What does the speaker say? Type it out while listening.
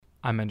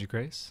I'm Andrew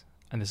Grace,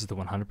 and this is the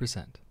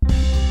 100%.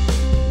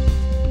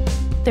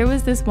 There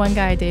was this one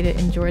guy I dated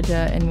in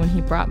Georgia, and when he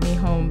brought me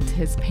home to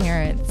his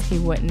parents, he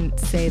wouldn't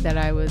say that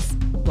I was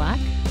black.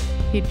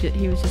 He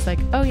was just like,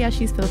 oh yeah,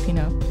 she's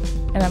Filipino.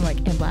 And I'm like,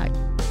 and black.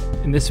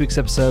 In this week's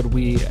episode,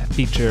 we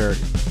feature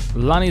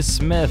Lonnie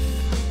Smith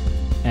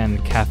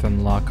and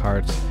Catherine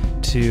Lockhart,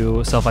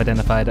 two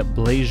self-identified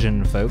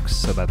Blasian folks,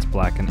 so that's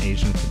black and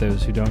Asian for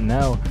those who don't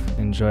know.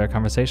 Enjoy our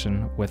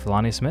conversation with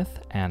Lonnie Smith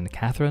and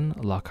Catherine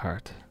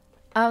Lockhart.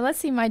 Let's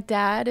see, my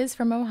dad is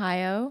from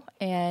Ohio,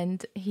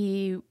 and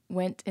he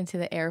went into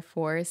the Air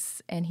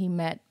Force, and he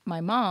met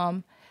my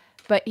mom,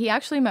 but he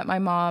actually met my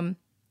mom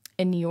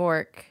in New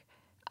York.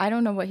 I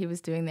don't know what he was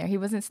doing there. He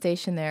wasn't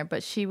stationed there,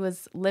 but she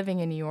was living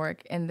in New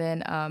York, and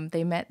then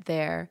they met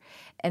there,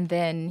 and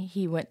then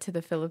he went to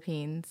the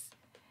Philippines,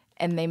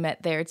 and they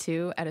met there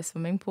too at a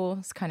swimming pool.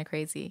 It's kind of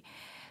crazy.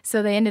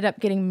 So they ended up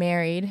getting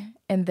married,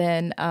 and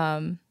then,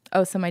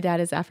 so my dad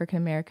is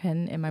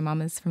African-American, and my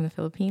mom is from the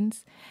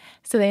Philippines.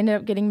 So they ended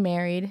up getting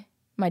married.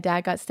 My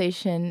dad got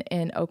stationed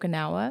in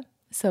Okinawa,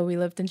 so we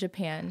lived in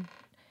Japan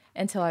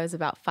until I was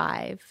about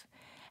 5.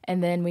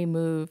 And then we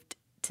moved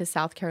to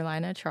South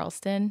Carolina,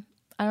 Charleston.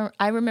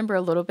 I remember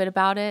a little bit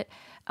about it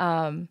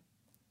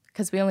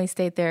because we only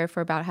stayed there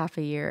for about half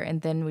a year, and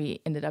then we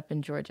ended up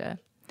in Georgia,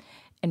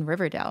 in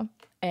Riverdale.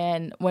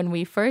 And when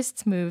we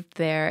first moved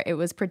there, it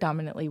was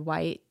predominantly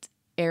white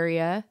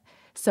area.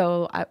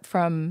 So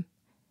from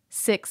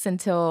 6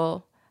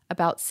 until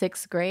about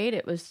 6th grade,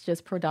 it was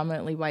just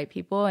predominantly white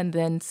people. And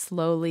then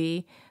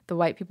slowly the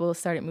white people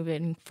started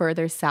moving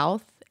further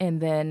south,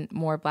 and then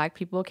more black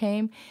people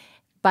came.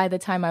 By the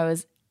time I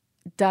was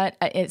done,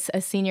 it's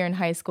a senior in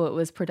high school, it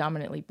was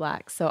predominantly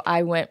black. So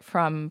I went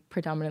from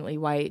predominantly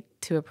white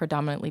to a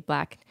predominantly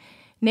black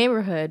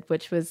neighborhood,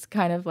 which was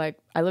kind of like,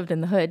 I lived in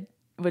the hood,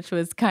 which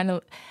was kind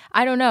of,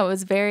 I don't know, it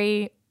was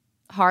very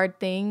hard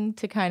thing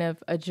to kind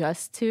of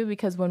adjust to,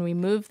 because when we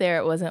moved there,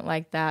 it wasn't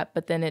like that.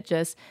 But then it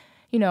just,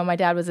 my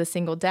dad was a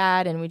single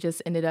dad, and we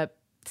just ended up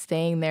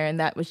staying there, and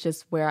that was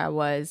just where I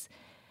was.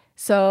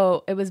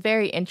 So it was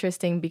very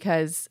interesting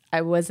because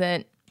I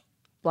wasn't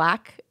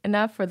black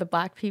enough for the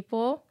black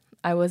people.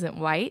 I wasn't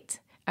white.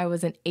 I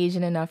wasn't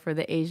Asian enough for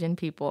the Asian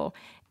people.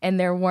 And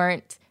there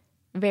weren't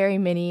very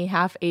many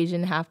half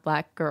Asian, half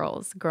black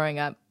girls growing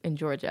up in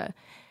Georgia.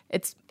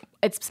 It's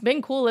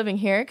been cool living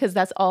here because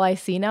that's all I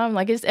see now. I'm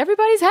like,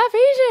 everybody's half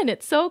Asian.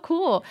 It's so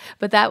cool.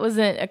 But that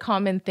wasn't a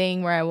common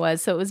thing where I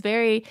was. So it was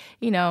very,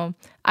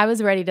 I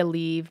was ready to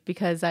leave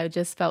because I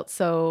just felt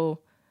so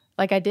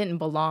like I didn't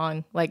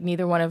belong. Like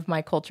neither one of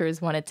my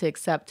cultures wanted to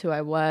accept who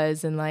I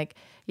was. And it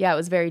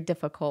was very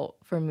difficult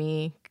for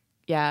me.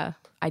 Yeah,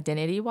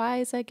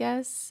 identity-wise, I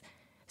guess.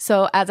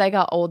 So as I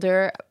got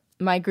older,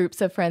 my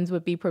groups of friends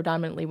would be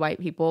predominantly white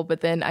people, but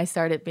then I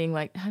started being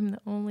like, I'm the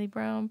only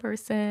brown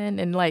person,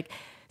 and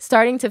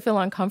starting to feel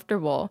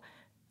uncomfortable.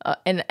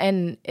 And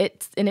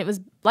it was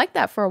like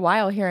that for a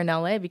while here in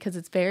LA because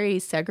it's very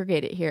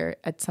segregated here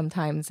at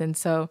sometimes. And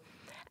so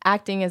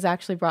acting has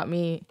actually brought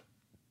me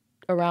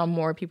around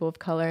more people of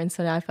color. And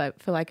so now I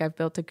feel like I've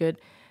built a good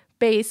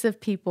base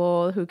of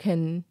people who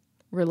can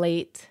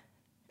relate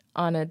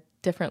on a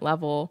different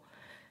level,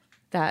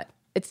 that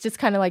it's just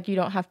kind of like you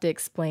don't have to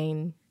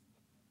explain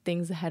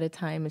things ahead of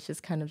time. It's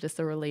just kind of just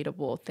a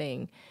relatable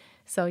thing.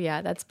 So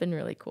yeah, that's been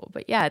really cool.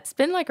 But yeah, it's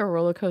been like a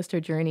roller coaster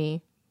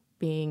journey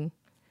being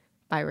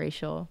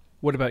biracial.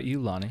 What about you,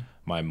 Lonnie?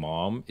 My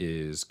mom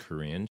is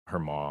Korean. Her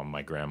mom,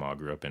 my grandma,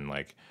 grew up in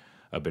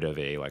a bit of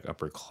a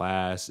upper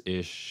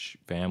class-ish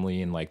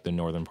family in the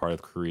northern part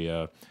of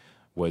Korea,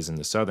 was in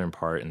the southern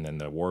part, and then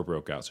the war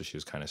broke out, so she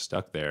was kind of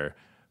stuck there.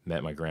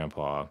 Met my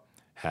grandpa,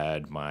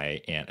 had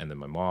my aunt and then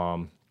my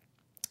mom.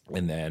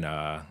 And then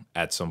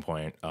at some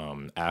point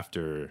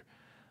after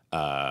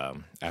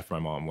my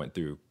mom went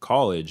through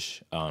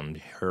college,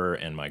 her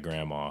and my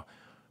grandma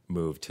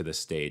moved to the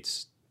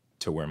States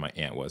to where my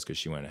aunt was because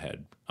she went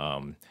ahead.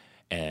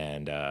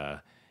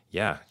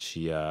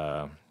 She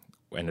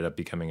ended up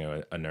becoming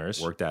a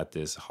nurse, worked at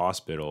this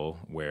hospital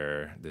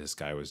where this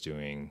guy was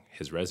doing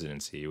his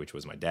residency, which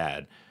was my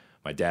dad.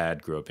 My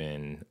dad grew up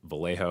in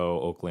Vallejo,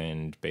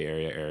 Oakland, Bay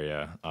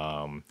Area.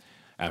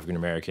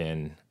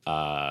 African-American.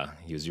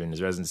 He was doing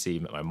his residency,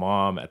 met my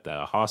mom at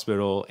the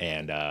hospital,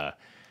 and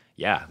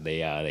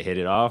they hit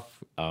it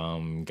off,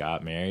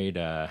 got married,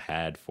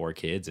 had 4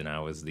 kids, and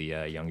I was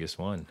the youngest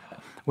one.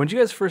 When did you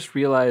guys first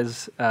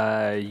realize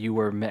you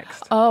were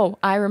mixed? Oh,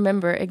 I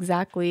remember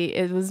exactly.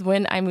 It was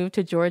when I moved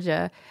to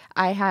Georgia.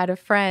 I had a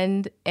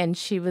friend, and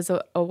she was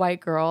a white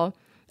girl,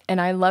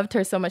 and I loved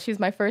her so much. She was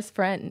my first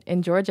friend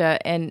in Georgia,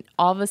 and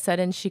all of a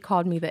sudden she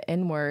called me the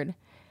N-word.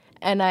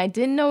 And I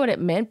didn't know what it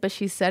meant, but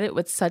she said it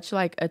with such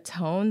a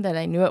tone that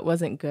I knew it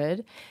wasn't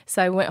good.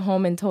 So I went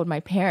home and told my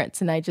parents,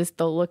 and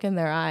the look in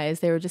their eyes,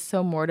 they were just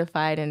so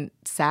mortified and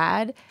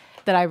sad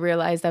that I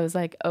realized I was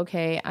like,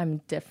 okay, I'm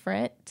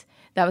different.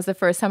 That was the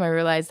first time I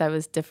realized I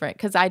was different,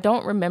 because I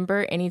don't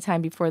remember any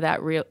time before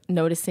that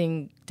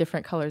noticing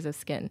different colors of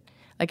skin.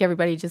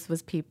 Everybody just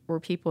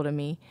were people to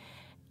me.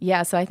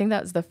 yeah, so I think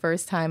that was the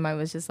first time I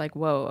was just like,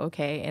 whoa,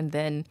 okay. And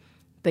then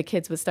the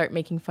kids would start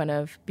making fun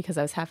of, because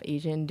I was half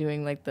Asian,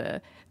 doing like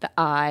the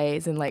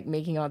eyes and like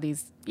making all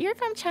these, you're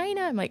from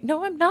China. I'm like,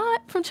 no, I'm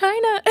not from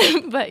China.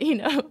 But,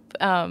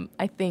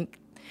 I think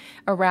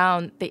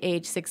around the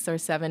age 6 or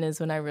 7 is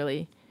when I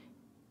really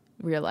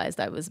realized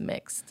I was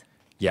mixed.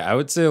 Yeah, I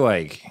would say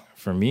like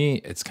for me,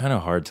 it's kind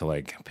of hard to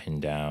like pin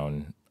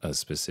down a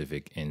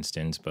specific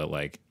instance, but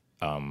like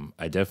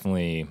I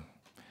definitely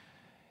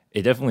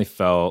it definitely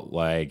felt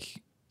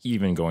like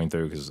even going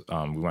through because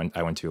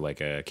I went to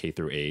like a K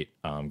through 8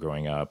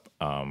 growing up,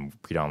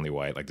 predominantly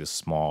white, like this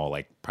small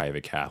like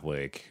private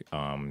Catholic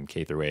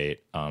K through 8.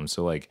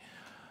 So like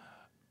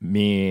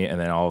me and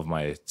then all of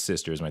my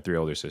sisters, my 3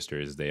 older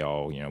sisters, they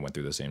all went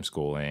through the same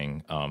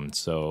schooling.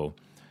 So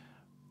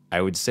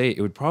I would say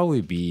it would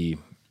probably be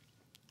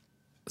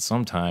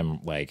sometime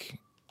like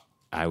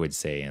I would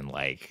say in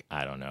like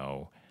I don't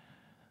know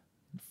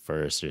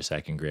first or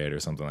second grade or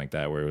something like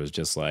that, where it was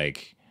just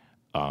like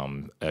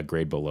a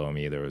grade below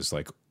me there was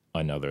like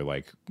one other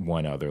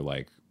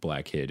like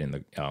black kid in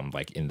the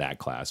like in that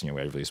class. We had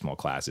really small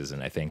classes,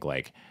 and I think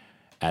like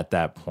at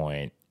that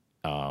point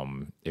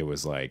it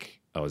was like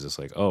I was just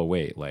like, oh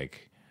wait,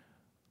 like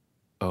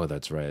oh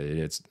that's right,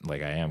 it's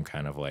like I am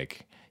kind of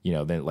like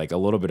then like a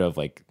little bit of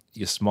like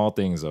small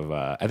things of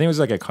I think it was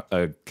like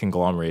a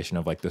conglomeration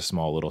of like the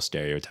small little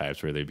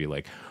stereotypes where they'd be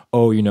like,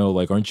 oh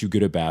like aren't you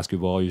good at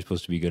basketball, you're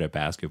supposed to be good at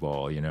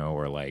basketball,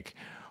 or like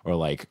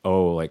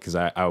oh like because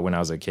I when I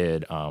was a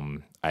kid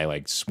I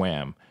like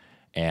swam,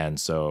 and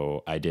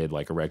so I did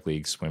like a rec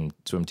league swim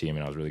team,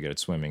 and I was really good at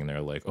swimming, and they're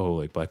like, oh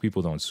like black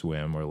people don't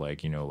swim, or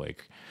like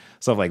like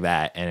stuff like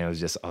that. And I was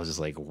just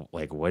like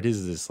what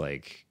is this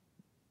like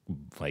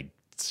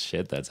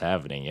shit that's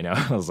happening,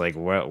 I was like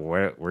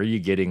where are you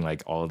getting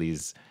like all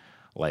these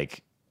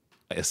like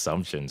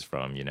assumptions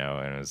from, and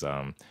it was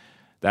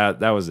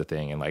that was the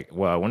thing. And like,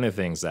 well, one of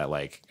the things that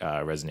like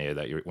resonated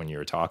that when you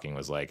were talking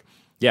was like,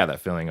 yeah, that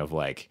feeling of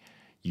like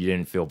you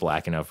didn't feel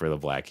black enough for the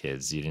black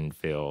kids, you didn't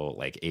feel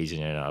like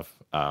Asian enough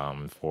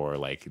for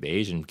like the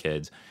Asian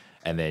kids,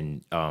 and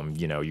then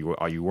you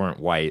weren't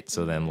white,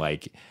 so then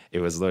like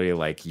it was literally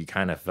like you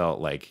kind of felt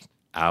like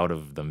out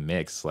of the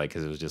mix, like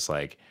because it was just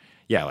like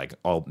yeah, like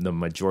the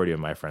majority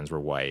of my friends were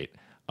white.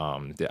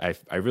 I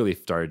really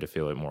started to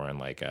feel it more in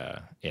like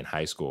in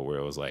high school, where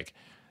it was like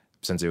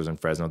since it was in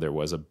Fresno, there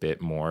was a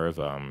bit more of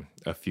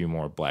a few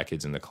more black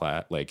kids in the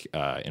class, like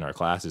in our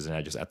classes, and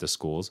I just at the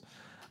schools,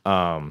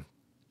 and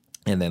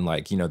then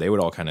like they would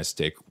all kind of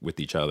stick with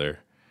each other,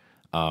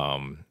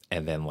 and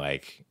then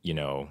like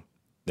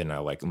then I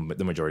like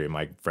the majority of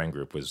my friend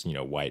group was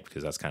white,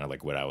 because that's kind of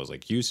like what I was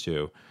like used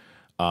to,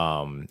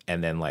 and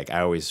then like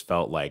I always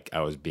felt like I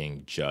was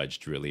being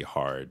judged really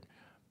hard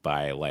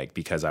by like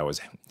because I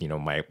was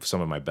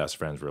some of my best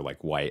friends were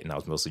like white, and I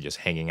was mostly just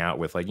hanging out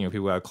with like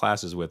people I had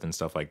classes with and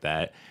stuff like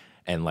that,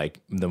 and like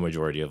the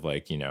majority of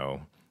like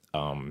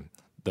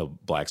the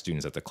black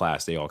students at the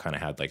class, they all kind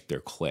of had like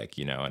their clique,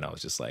 and I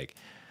was just like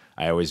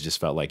I always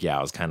just felt like I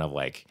was kind of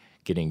like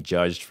getting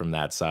judged from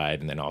that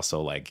side, and then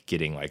also like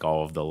getting like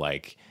all of the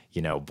like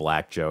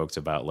black jokes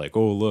about like,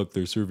 oh look,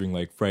 they're serving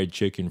like fried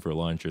chicken for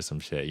lunch or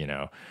some shit,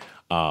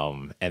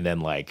 and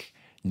then like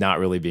not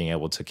really being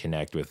able to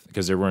connect with,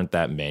 because there weren't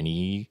that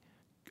many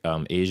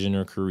Asian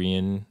or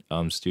Korean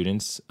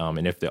students,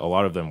 and if a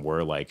lot of them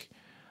were like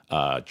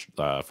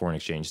foreign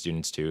exchange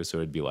students too, so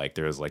it'd be like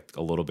there was like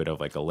a little bit of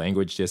like a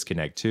language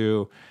disconnect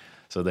too.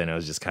 So then it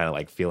was just kind of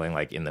like feeling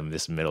like in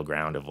this middle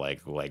ground of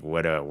like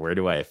where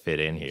do I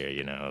fit in here?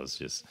 It was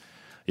just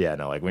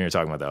like when you're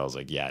talking about that, I was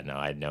like, yeah, no,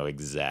 I know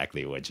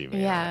exactly what you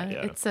mean. Yeah,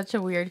 it's such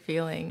a weird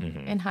feeling.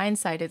 Mm-hmm. In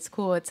hindsight, it's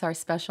cool. It's our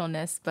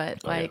specialness,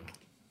 but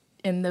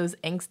in those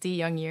angsty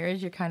young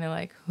years, you're kind of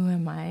like, who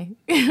am I?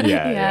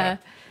 Yeah.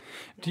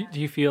 Do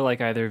you feel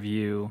like either of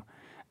you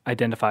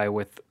identify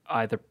with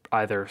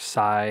either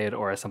side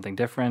or as something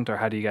different, or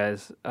how do you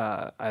guys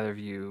either of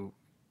you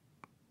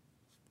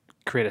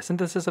create a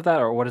synthesis of that,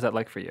 or what is that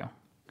like for you?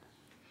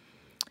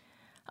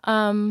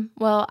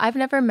 Well, I've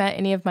never met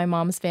any of my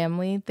mom's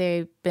family.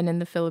 They've been in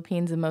the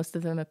Philippines, and most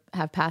of them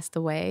have passed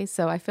away.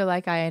 So I feel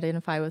like I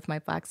identify with my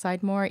black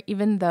side more,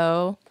 even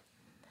though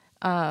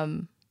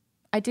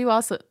I do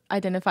also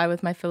identify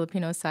with my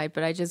Filipino side,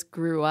 but I just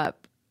grew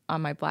up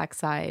on my black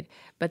side.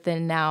 But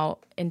then now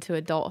into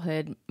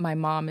adulthood, my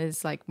mom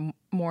is like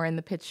more in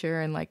the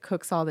picture and like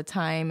cooks all the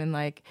time. And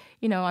like,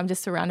 I'm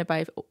just surrounded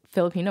by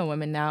Filipino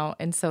women now.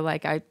 And so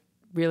like, I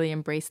really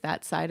embrace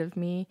that side of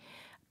me.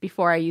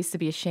 Before, I used to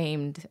be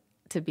ashamed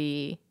to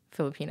be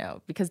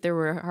Filipino because there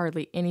were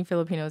hardly any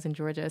Filipinos in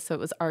Georgia. So it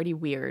was already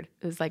weird.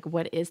 It was like,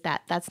 what is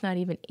that? That's not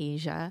even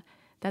Asia.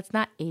 That's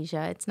not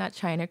Asia. It's not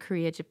China,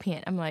 Korea,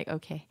 Japan. I'm like,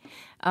 okay.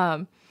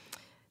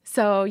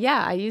 So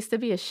yeah, I used to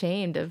be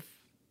ashamed of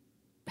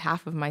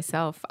half of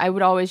myself. I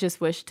would always just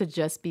wish to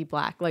just be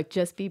black, like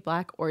just be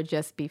black or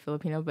just be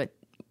Filipino, but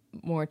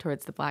more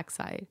towards the black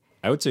side.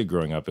 I would say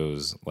growing up, it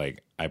was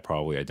like I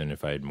probably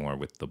identified more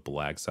with the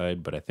black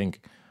side, but I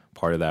think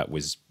part of that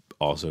was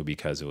also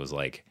because it was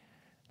like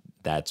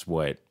that's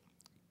what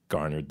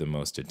garnered the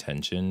most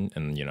attention,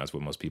 and that's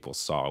what most people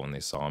saw when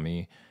they saw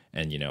me.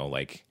 And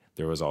like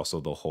there was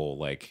also the whole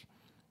like,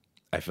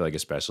 I feel like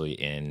especially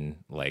in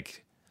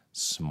like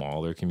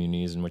smaller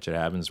communities in which it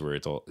happens, where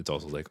it's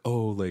also like,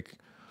 oh,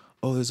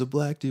 there's a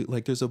black dude,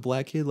 like there's a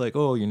black kid, like,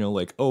 oh,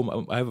 like,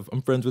 oh,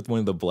 I'm friends with one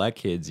of the black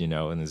kids,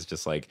 and it's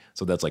just like,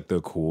 so that's like the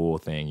cool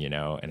thing,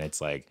 and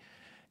it's like,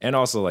 and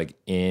also like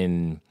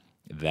in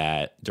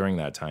that, during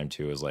that time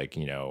too, is like,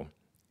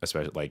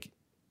 especially like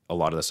a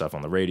lot of the stuff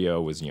on the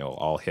radio was,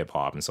 all hip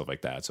hop and stuff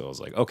like that. So I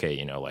was like,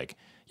 okay, like,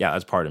 yeah,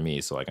 that's part of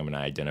me. So like, I'm going to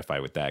identify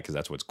with that because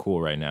that's what's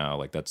cool right now.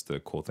 Like, that's the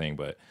cool thing.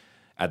 But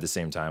at the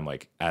same time,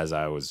 like, as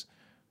I was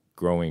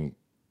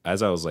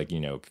like,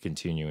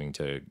 continuing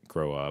to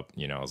grow up,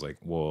 I was like,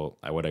 well,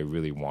 what I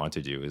really want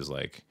to do is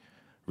like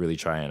really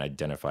try and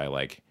identify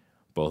like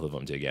both of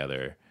them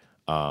together.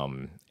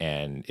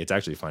 And it's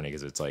actually funny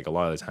because it's like a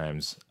lot of the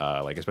times,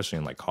 like, especially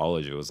in like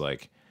college, it was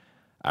like,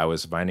 I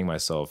was finding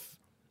myself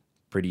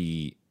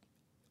pretty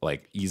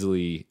like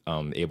easily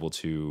able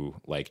to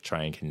like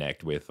try and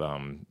connect with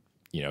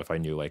if I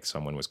knew like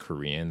someone was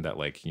Korean that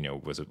like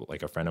was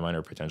like a friend of mine or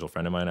a potential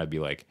friend of mine, I'd be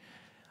like,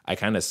 I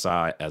kind of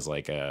saw it as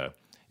like it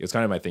was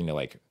kind of my thing to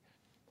like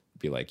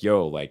be like,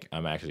 yo, like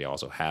I'm actually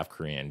also half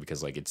Korean,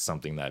 because like it's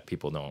something that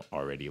people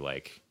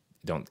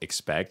don't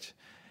expect.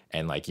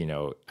 And like,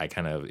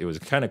 it was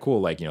kind of cool,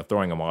 like,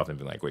 throwing them off and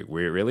being like, wait,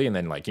 really? And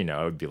then like,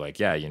 I would be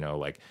like, yeah,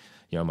 like,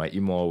 my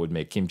emo would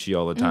make kimchi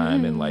all the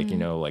time. And like,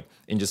 like,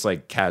 and just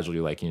like casually,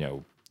 like,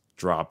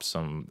 drop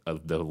some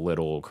of the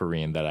little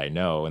Korean that I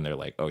know. And they're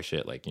like, oh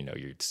shit, like,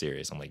 you're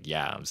serious. I'm like,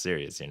 yeah, I'm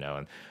serious,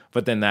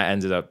 but then that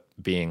ended up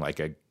being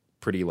like a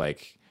pretty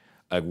like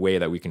a way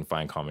that we can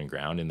find common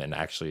ground. And then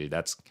actually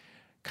that's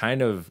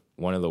kind of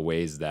one of the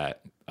ways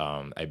that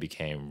I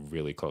became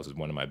really close with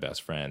one of my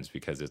best friends,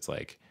 because it's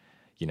like,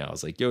 I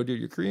was like, yo, dude,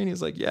 you're Korean?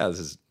 He's like, yeah, this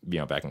is,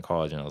 back in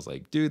college. And I was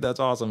like, dude, that's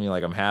awesome.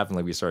 Like, I'm half. And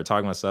like, we started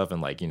talking about stuff and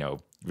like,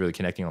 really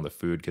connecting on the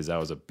food, because that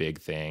was a big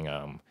thing.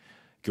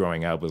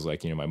 Growing up was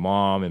like, my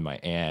mom and my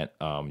aunt,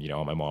 on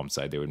my mom's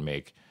side, they would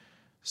make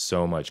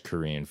so much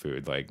Korean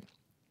food. Like,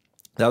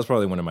 that was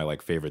probably one of my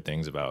like favorite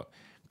things about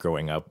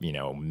growing up,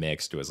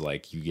 mixed, was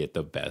like, you get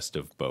the best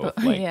of both,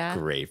 like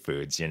great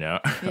foods,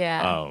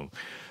 Yeah.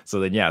 So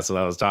then, so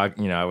I was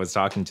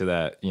talking to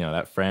that,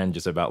 that friend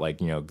just about like,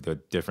 the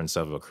different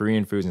stuff about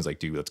Korean foods. And he's like,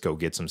 dude, let's go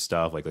get some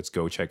stuff. Like, let's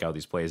go check out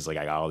these places. Like,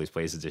 I got all these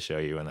places to show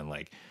you. And then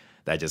like,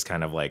 that just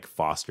kind of like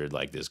fostered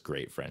like this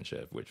great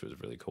friendship, which was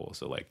really cool.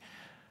 So like,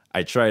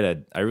 I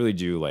really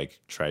do like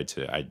try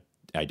to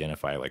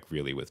identify like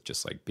really with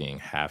just like being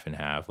half and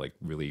half, like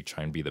really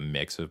trying to be the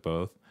mix of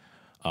both.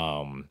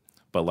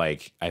 But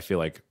like, I feel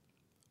like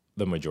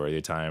the majority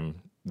of the time,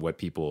 what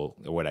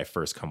I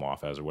first come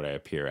off as or what I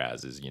appear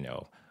as is,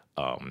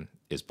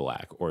 is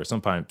black, or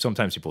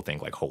sometimes people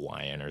think like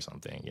Hawaiian or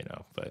something,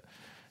 but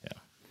yeah.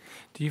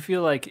 Do you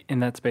feel like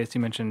in that space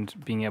you mentioned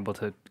being able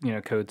to,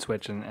 code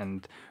switch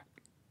and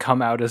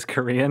come out as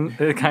Korean?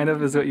 It kind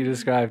of is what you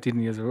described. You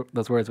didn't use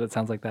those words, but it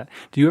sounds like that.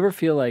 Do you ever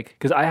feel like,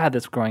 because I had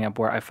this growing up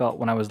where I felt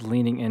when I was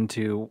leaning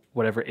into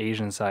whatever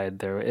Asian side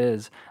there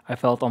is, I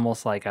felt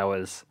almost like I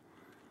was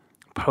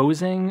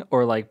posing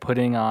or like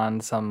putting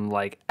on some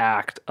like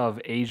act of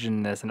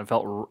Asianness, and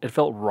it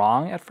felt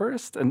wrong at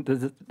first. And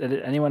did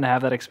anyone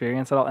have that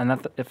experience at all?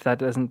 And if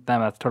that isn't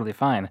them, that's totally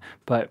fine.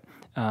 But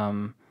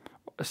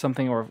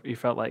something, or you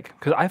felt like,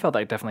 because I felt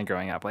like definitely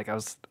growing up, like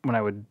when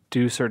I would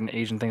do certain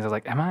Asian things, I was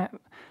like,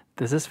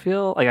 does this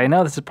feel like, I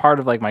know this is part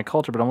of like my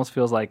culture, but it almost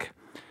feels like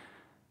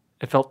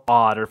it felt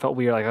odd or it felt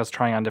weird, like I was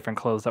trying on different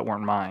clothes that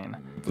weren't mine.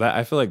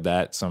 I feel like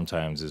that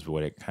sometimes is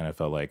what it kind of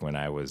felt like when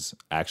I was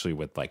actually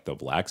with like the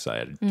black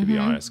side, to be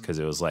honest, because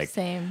it was like,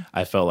 Same.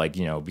 I felt like,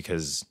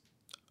 because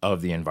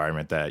of the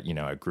environment that,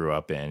 I grew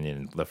up in,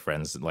 and the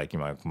friends, like,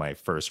 my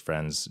first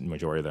friends,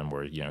 majority of them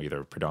were,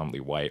 either predominantly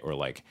white or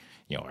like,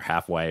 or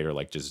half white, or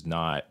like just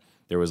not,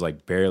 there was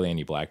like barely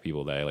any black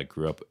people that I like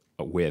grew up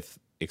with,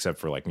 except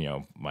for like,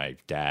 my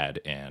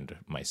dad and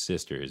my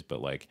sisters.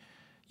 But like,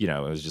 it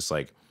was just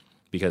like,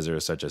 because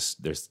there's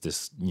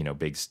this,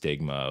 big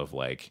stigma of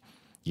like,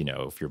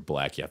 if you're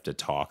black, you have to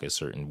talk a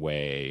certain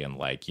way, and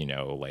like,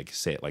 like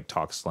say it, like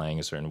talk slang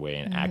a certain way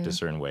and act a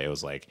certain way. It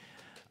was like,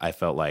 I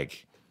felt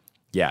like,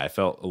 I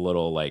felt a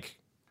little like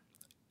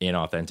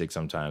inauthentic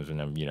sometimes. And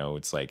then,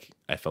 it's like,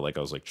 I felt like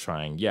I was like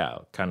trying,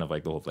 kind of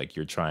like the whole, like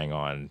you're trying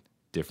on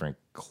different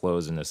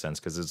clothes in a sense.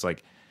 Cause it's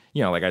like,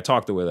 like I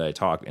talk the way that I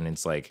talk, and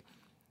it's like,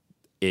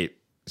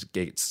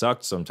 it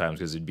sucked sometimes,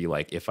 because it'd be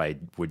like, if I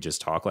would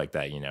just talk like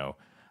that,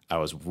 I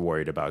was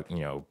worried about,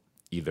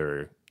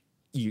 either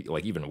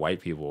like even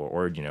white people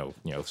or,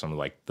 some of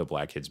like the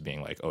black kids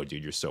being like, oh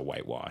dude, you're so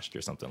whitewashed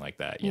or something like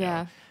that, you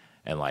know?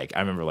 And like, I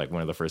remember like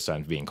one of the first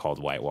times being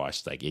called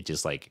whitewashed, like it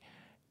just like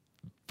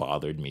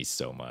bothered me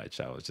so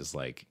much. I was just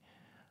like,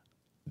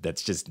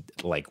 that's just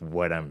like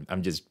what I'm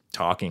just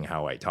talking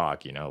how I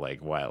talk, like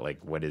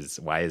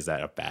why is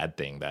that a bad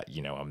thing that,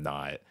 I'm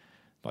not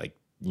like,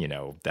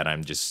 that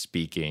I'm just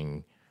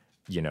speaking,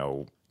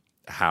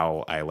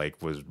 how I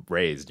like was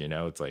raised,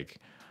 it's like,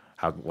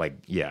 how like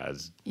yeah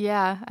it's-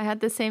 Yeah, I had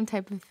the same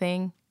type of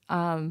thing.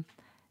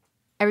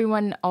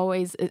 Everyone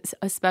always,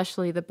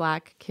 especially the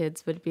black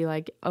kids, would be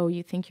like, "Oh,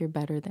 you think you're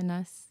better than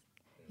us?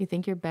 You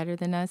think you're better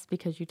than us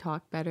because you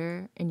talk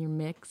better and you're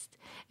mixed."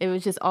 It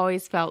was just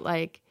always felt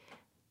like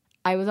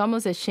I was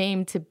almost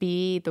ashamed to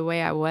be the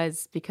way I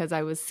was because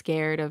I was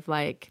scared of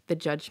like the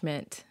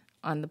judgment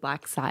on the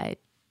black side.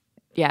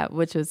 Yeah,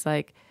 which was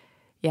like,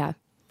 yeah,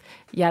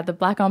 the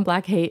black on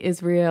black hate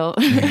is real.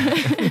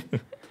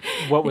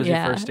 What was your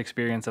Yeah. first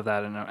experience of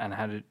that, and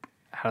how did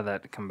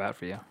that come about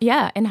for you?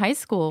 Yeah, in high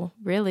school,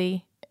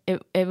 really.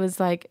 It was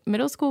like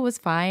middle school was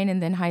fine,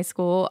 and then high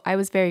school, I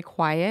was very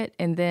quiet.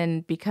 And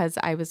then because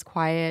I was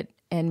quiet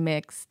and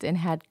mixed and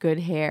had good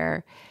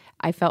hair,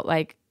 I felt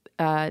like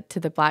to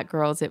the black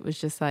girls, it was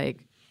just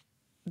like,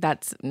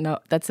 that's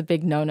a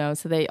big no-no.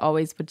 So they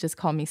always would just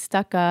call me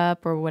stuck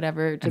up or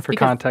whatever. Just And for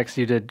because context,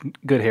 you did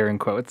good hair in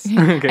quotes.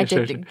 Okay, I sure,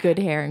 did sure. the good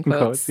hair in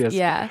Quotes, quotes. yes.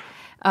 Yeah.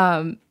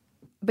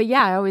 But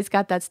yeah, I always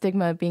got that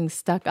stigma of being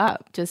stuck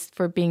up just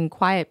for being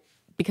quiet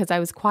because I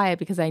was quiet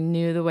because I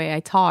knew the way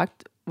I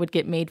talked would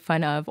get made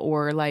fun of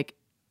or like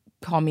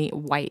call me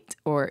white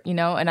or,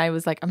 and I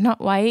was like, I'm not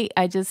white.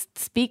 I just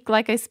speak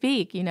like I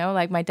speak,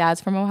 like my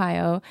dad's from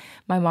Ohio.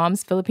 My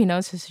mom's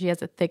Filipino, so she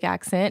has a thick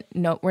accent.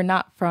 No, we're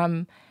not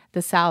from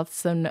the South.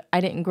 So no, I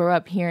didn't grow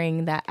up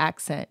hearing that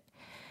accent.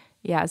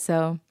 Yeah.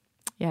 So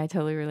yeah, I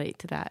totally relate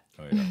to that.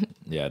 oh, yeah.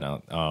 Yeah,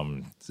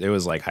 no, it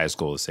was like high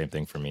school, the same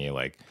thing for me,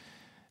 like,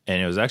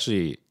 and it was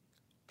actually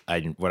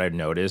what I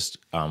noticed,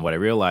 what I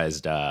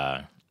realized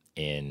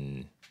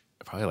in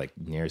probably like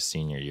near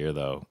senior year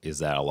though, is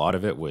that a lot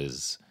of it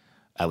was,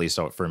 at least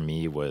for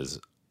me, was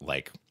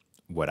like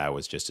what I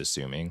was just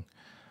assuming,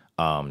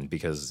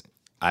 because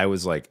I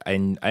was like I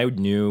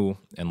knew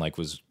and like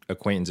was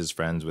acquaintances,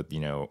 friends with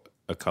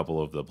a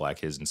couple of the black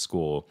kids in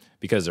school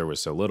because there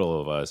was so little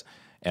of us,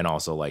 and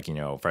also like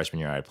freshman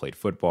year I played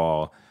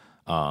football,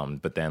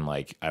 but then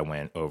like I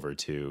went over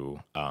to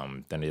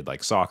then I did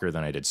like soccer,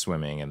 then I did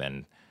swimming, and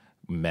then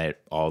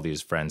met all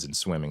these friends in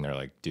swimming. They're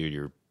like, dude,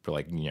 you're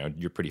like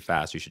you're pretty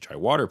fast. You should try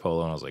water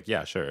polo. And I was like,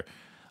 yeah, sure.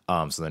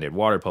 So then I did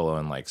water polo,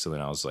 and like so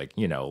then I was like,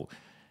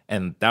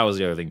 and that was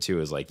the other thing too,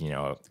 is like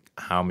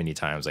how many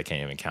times I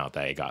can't even count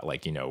that I got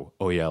like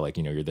oh yeah, like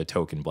you're the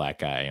token black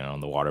guy on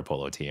the water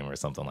polo team or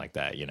something like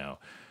that,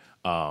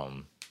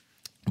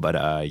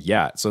 but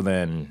yeah. So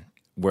then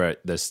where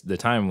the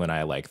time when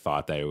I like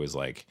thought that it was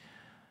like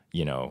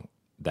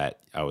that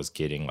I was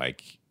getting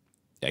like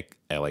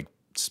I like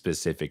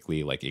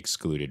specifically like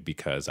excluded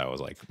because I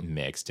was like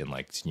mixed and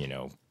like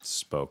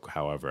spoke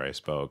however I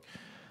spoke,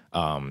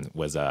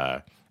 was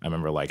I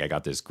remember like I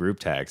got this group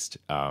text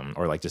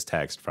or like this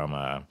text from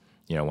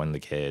one of the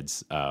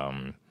kids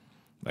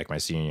like my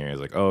senior year is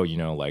like, oh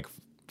like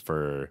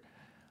for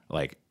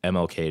like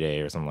MLK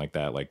Day or something like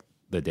that, like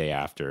the day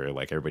after,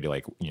 like everybody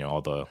like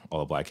all the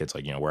black kids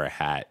like wear a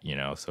hat,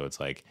 so it's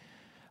like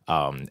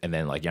and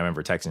then like I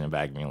remember texting him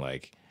back being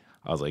like,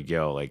 I was like,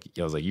 yo, like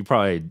I was like, you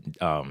probably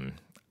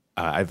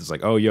I was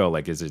like, oh, yo,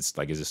 like, is it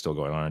still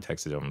going on? I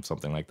texted him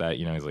something like that.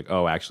 He's like,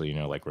 oh, actually,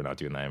 like, we're not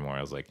doing that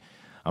anymore.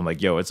 I'm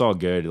like, yo, it's all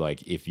good.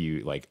 Like, if you,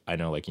 like, I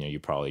know, like, you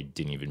probably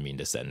didn't even mean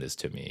to send this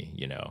to me,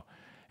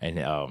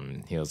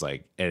 And he was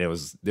like, and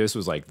this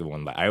was like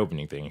the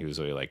eye-opening thing. He was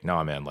really like,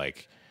 nah, man,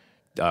 like,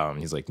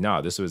 he's like,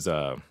 nah, this was,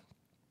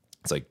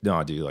 it's like,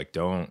 no, dude, like,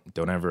 don't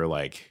ever,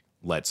 like,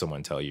 let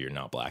someone tell you you're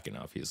not black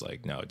enough. He's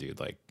like, no, dude,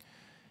 like,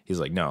 he's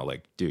like, no,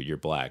 like, dude, you're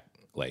black.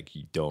 Like,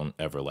 you don't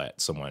ever let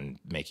someone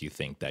make you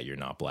think that you're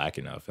not black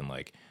enough. And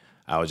like,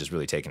 I was just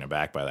really taken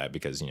aback by that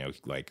because,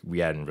 like we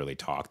hadn't really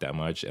talked that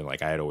much. And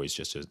like, I had always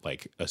just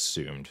like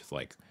assumed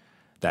like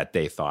that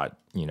they thought,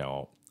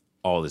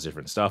 all this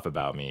different stuff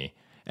about me.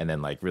 And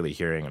then like really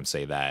hearing him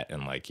say that.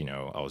 And like,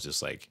 I was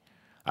just like,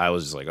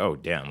 oh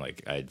damn.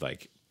 Like I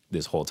like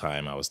this whole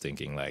time I was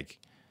thinking like,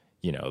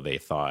 they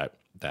thought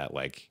that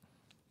like,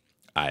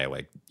 I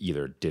like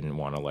either didn't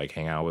want to like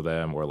hang out with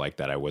them or like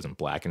that I wasn't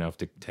black enough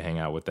to hang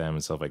out with them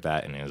and stuff like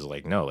that. And it was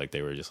like, no, like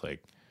they were just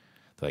like,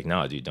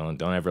 no, dude,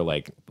 don't ever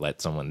like let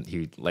someone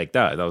like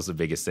that. That was the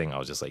biggest thing. I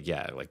was just like,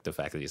 yeah, like the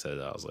fact that he said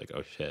that, I was like,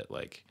 oh shit.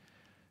 Like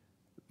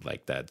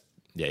that.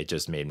 Yeah. It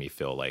just made me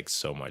feel like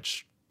so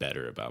much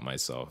better about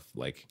myself.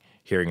 Like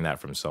hearing that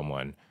from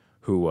someone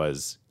who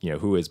was,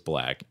 who is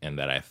black, and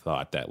that I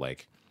thought that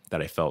like,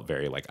 that I felt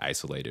very like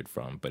isolated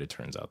from, but it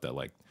turns out that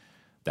like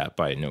that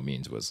by no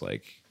means was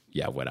like,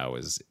 yeah, what I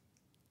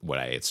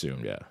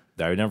assumed, yeah.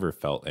 That I never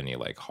felt any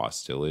like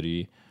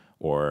hostility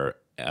or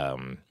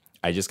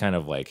I just kind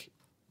of like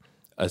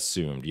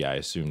assumed, I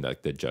assumed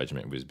like the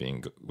judgment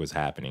was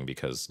happening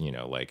because,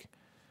 like,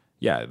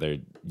 yeah, they're,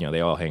 they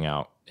all hang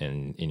out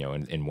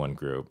in one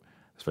group,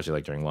 especially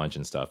like during lunch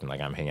and stuff. And like,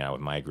 I'm hanging out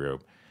with my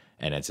group,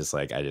 and it's just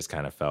like, I just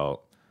kind of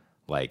felt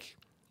like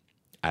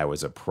I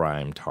was a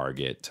prime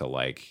target to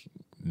like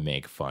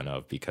make fun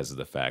of because of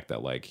the fact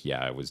that like,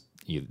 yeah, I was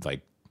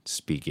like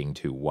speaking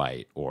to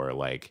white or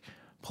like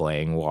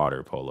playing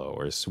water polo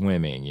or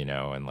swimming,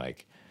 and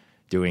like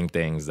doing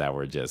things that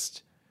were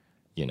just,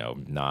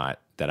 not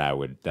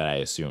that I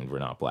assumed were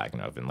not black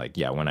enough. And like,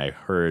 yeah,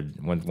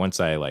 once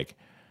I like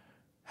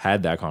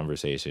had that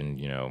conversation,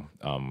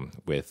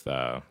 with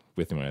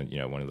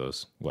one of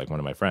those, like one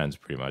of my friends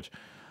pretty much,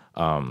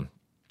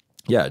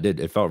 yeah,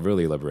 it felt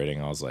really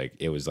liberating. I was like,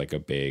 it was like a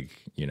big,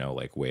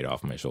 like weight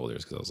off my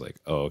shoulders, because I was like,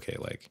 oh, okay,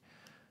 like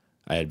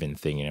I had been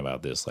thinking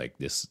about this like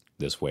this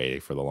way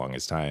for the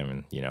longest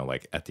time. And,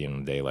 like at the end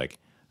of the day, like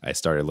I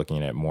started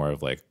looking at more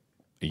of like,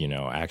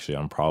 actually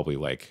I'm probably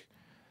like,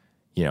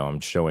 I'm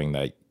showing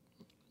that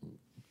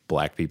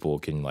black people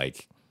can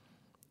like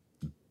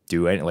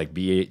do it, like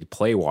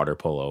play water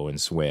polo and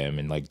swim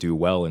and like do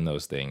well in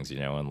those things,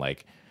 and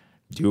like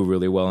do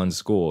really well in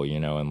school,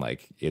 and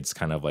like it's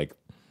kind of like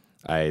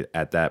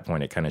at that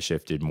point it kind of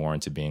shifted more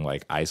into being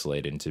like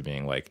isolated, into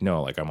being like,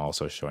 no, like I'm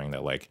also showing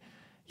that like,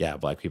 yeah,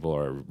 black people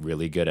are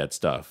really good at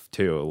stuff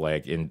too,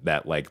 like in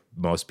that like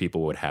most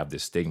people would have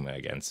this stigma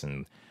against.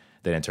 And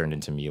then it turned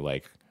into me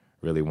like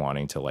really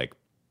wanting to like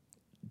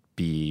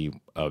be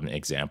an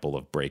example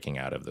of breaking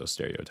out of those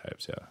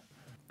stereotypes. Yeah.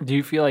 Do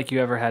you feel like you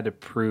ever had to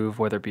prove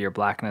whether it be your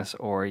blackness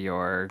or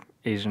your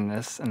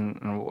Asianness,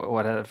 and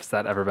what has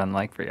that ever been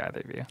like for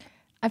either of you?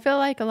 I feel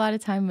like a lot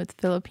of time with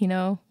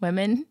Filipino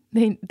women,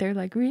 they're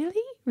like,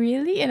 really?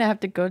 Really? And I have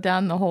to go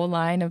down the whole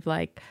line of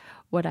like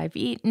what I've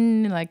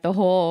eaten, like the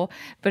whole,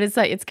 but it's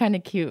like, it's kind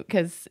of cute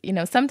because,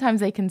 sometimes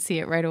they can see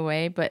it right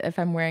away. But if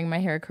I'm wearing my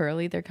hair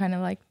curly, they're kind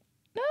of like,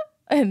 no.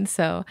 And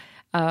so,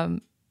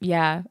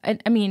 yeah,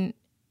 I mean,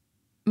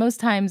 most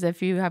times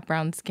if you have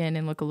brown skin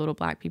and look a little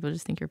black, people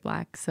just think you're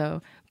black.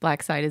 So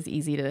black side is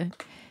easy to,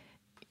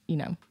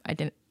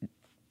 the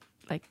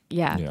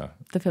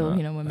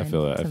Filipino women. I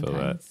feel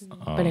that.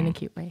 But in a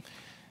cute way.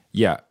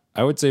 Yeah,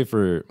 I would say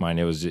for mine,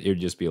 it would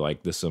just be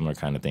like the similar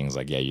kind of things.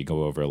 Like, yeah, you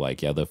go over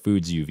like, yeah, the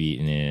foods you've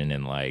eaten in,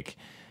 and like,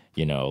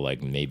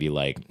 like maybe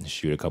like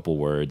shoot a couple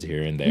words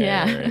here and there,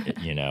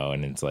 yeah.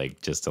 And it's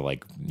like just to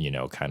like,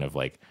 kind of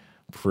like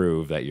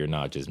prove that you're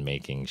not just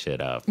making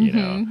shit up,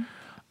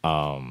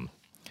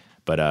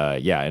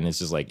 But yeah, and it's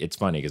just like, it's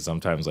funny because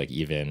sometimes like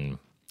even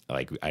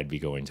like I'd be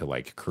going to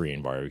like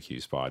Korean barbecue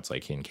spots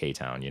like in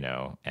K-Town,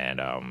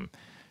 and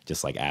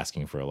just like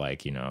asking for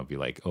like, be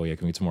like, oh yeah,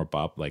 can we get some more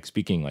bop? Like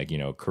speaking like,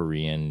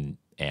 Korean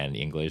and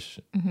English,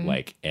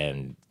 like,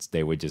 and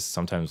they would just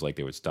sometimes like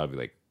they would stop, be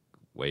like,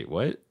 wait,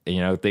 what?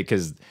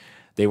 Because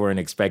they weren't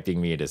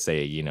expecting me to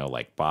say,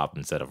 like bop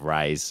instead of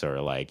rice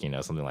or like,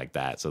 something like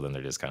that. So then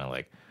they're just kind of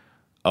like,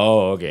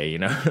 oh, okay,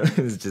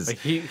 it's just like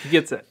he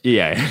gets it.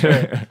 Yeah.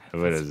 Sure.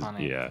 But it's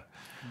funny. Yeah.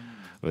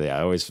 But yeah,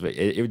 I always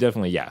it would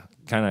definitely, yeah,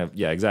 kind of,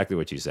 yeah, exactly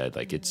what you said.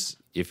 Like it's,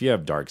 if you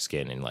have dark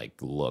skin and like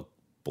look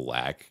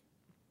black,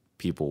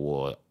 people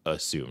will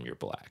assume you're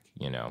black,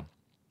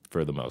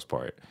 for the most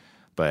part.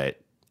 But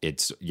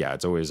it's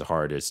always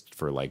hardest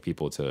for like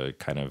people to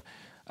kind of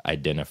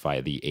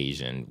identify the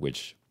Asian,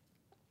 which,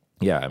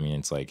 yeah, I mean,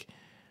 it's like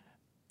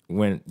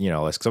when,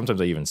 like sometimes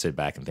I even sit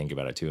back and think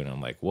about it too. And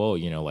I'm like, well,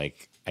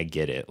 like I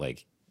get it.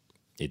 Like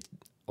it's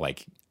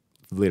like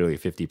literally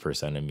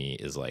 50% of me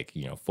is like,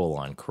 full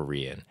on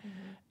Korean.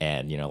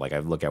 And, like I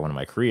look at one of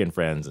my Korean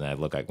friends and I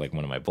look at like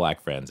one of my black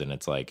friends, and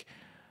it's like,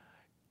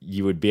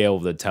 you would be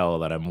able to tell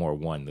that I'm more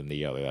one than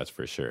the other. That's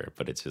for sure.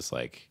 But it's just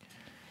like,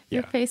 yeah.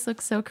 Your face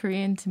looks so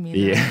Korean to me.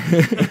 Though.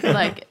 Yeah.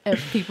 Like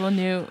if people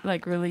knew,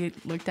 like really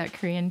looked at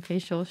Korean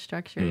facial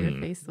structure,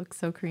 your face looks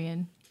so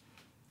Korean.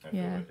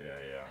 Yeah.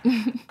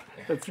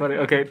 That's funny.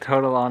 Okay,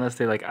 total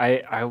honesty. Like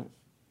I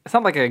it's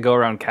not like I go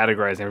around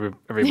categorizing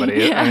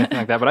everybody or anything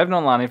like that, but I've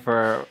known Lonnie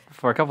for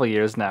a couple of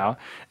years now,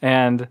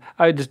 and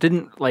I just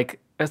didn't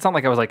like. It's not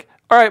like I was like,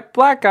 all right,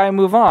 black guy,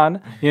 move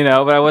on,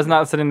 But I was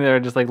not sitting there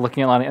just like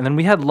looking at Lonnie. And then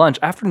we had lunch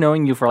after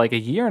knowing you for like a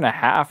year and a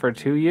half or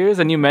 2 years,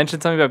 and you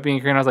mentioned something about being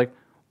Korean. I was like,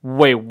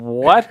 wait,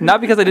 what?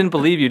 Not because I didn't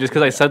believe you, just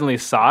because I suddenly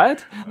saw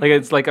it. Like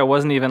it's like I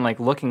wasn't even like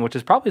looking, which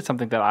is probably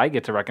something that I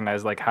get to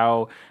recognize, like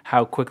how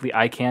quickly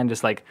I can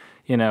just like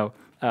to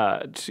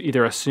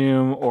either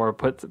assume or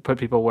put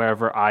people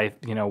wherever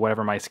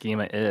whatever my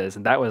schema is.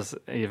 And that was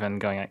even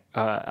going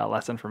a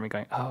lesson for me,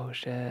 going, oh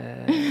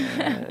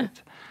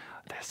shit.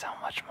 There's so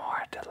much more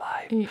to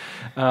life.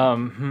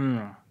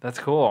 That's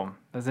cool.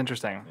 That's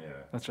interesting. Yeah.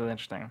 That's really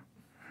interesting.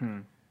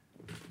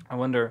 I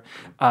wonder.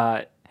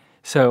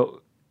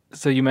 So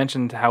you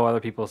mentioned how other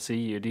people see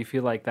you. Do you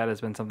feel like that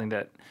has been something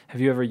that,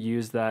 have you ever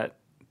used that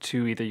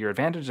to either your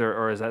advantage,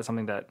 or is that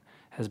something that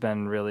has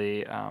been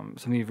really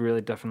something you've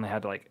really definitely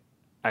had to like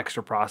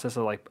extra process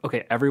of like,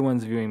 okay,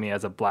 everyone's viewing me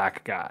as a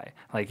black guy.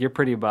 Like you're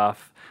pretty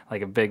buff,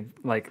 like a big,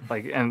 like,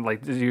 and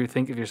like, do you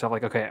think of yourself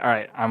like, okay, all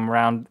right, I'm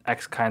around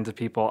X kinds of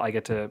people. I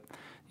get to,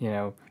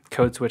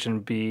 code switch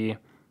and be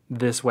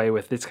this way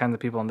with these kinds of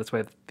people and this way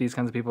with these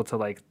kinds of people to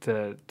like,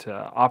 to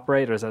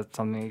operate? Or is that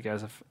something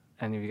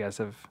any of you guys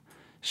have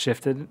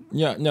shifted?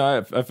 Yeah,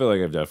 no, I feel like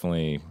I've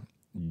definitely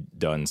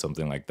done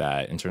something like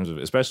that in terms of,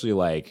 especially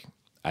like,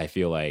 I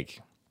feel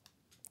like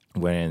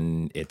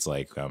when it's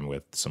like I'm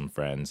with some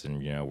friends and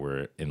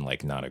we're in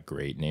like not a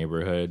great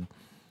neighborhood,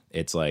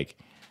 it's like,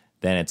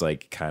 then it's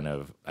like kind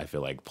of, I feel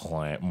like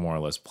more or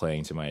less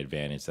playing to my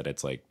advantage, that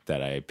it's like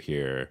that I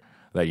appear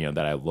that,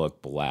 that I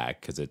look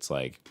black, because it's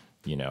like,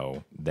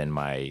 then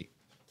my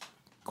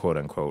quote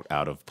unquote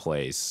out of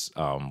place,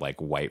 like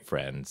white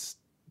friends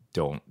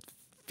don't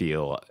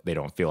feel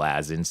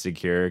as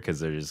insecure, because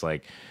they're just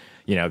like,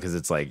 because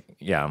it's like,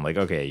 yeah, I'm like,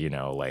 okay,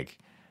 like,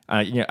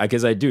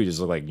 because I do just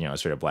look like, a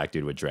straight up black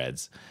dude with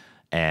dreads.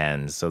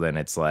 And so then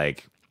it's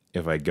like,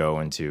 if I go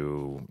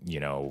into,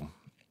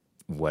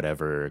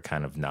 whatever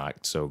kind of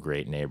not so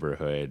great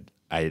neighborhood,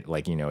 I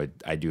like,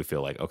 I do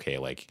feel like, okay,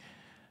 like,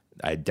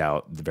 I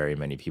doubt very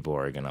many people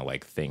are going to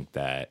like think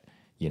that,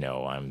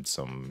 I'm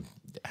some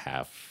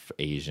half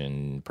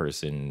Asian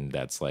person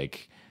that's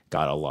like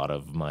got a lot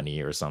of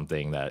money or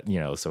something that,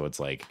 so it's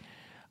like,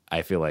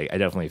 I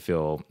definitely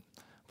feel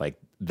like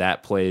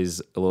that plays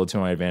a little to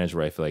my advantage,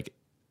 where I feel like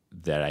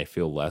that I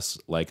feel less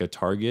like a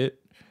target.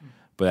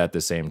 But at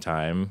the same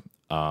time,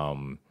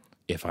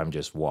 if I'm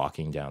just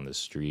walking down the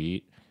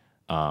street,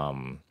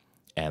 and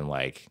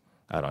like,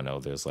 I don't know,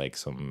 there's like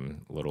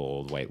some little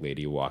old white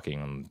lady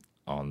walking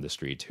on the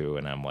street too,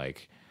 and I'm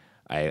like,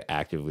 I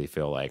actively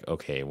feel like,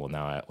 okay, well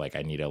now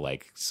I need to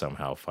like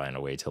somehow find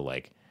a way to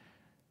like,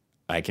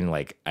 I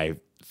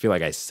feel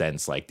like I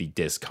sense like the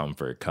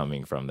discomfort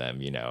coming from them,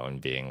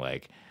 and being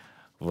like,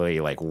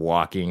 really like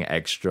walking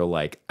extra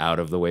like out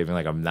of the way, being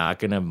like, I'm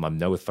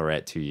no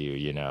threat to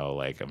you,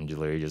 like I'm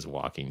literally just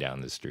walking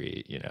down the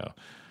street,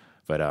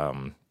 but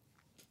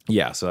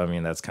yeah, so I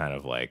mean that's kind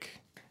of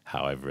like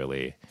how I've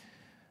really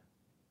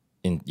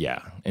in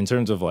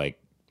terms of like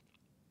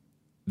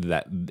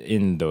that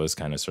in those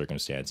kind of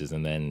circumstances.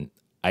 And then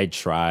I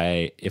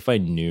try, if I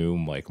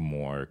knew like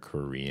more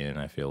Korean,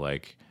 I feel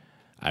like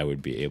I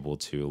would be able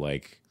to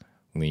like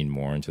lean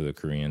more into the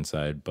Korean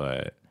side,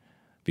 but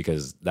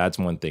because that's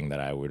one thing that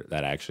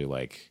that actually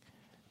like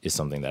is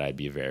something that I'd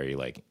be very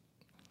like,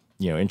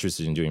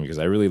 interested in doing, because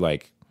I really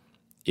like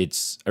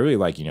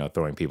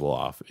throwing people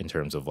off in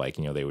terms of like,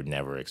 they would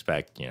never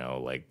expect,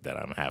 like that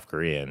I'm half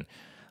Korean.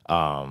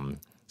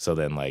 So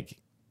then like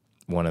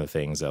one of the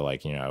things that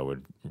like, I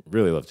would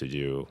really love to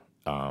do,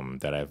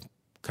 that I've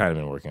kind of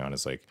been working on,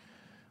 is like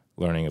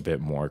learning a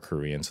bit more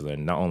Korean. So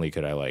then not only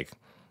could I like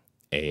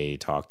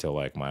talk to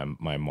like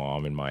my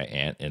mom and my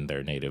aunt in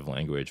their native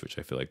language, which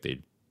I feel like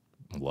they'd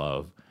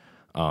love,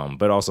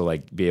 but also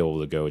like be able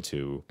to go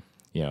to,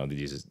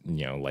 these,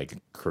 like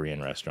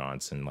Korean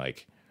restaurants and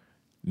like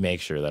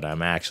make sure that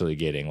I'm actually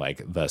getting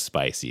like the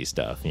spicy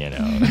stuff,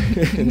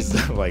 and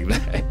stuff like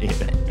that.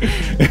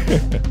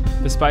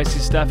 The spicy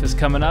stuff is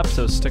coming up,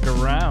 so stick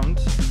around.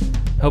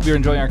 Hope you're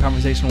enjoying our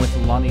conversation with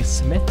Lonnie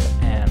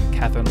Smith and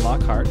Catherine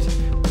Lockhart.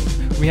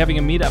 We're having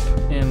a meetup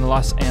in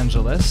Los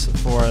Angeles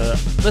for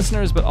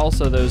listeners, but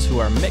also those who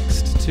are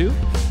mixed too,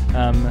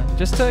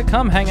 just to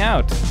come hang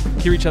out,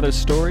 hear each other's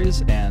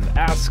stories, and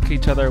ask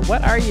each other,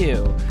 what are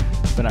you?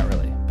 But not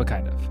really, but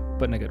kind of,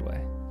 but in a good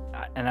way.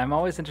 And I'm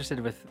always interested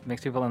with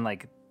mixed people in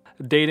like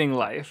dating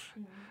life,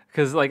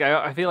 because like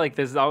I feel like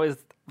there's always,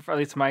 for at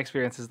least my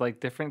experiences, like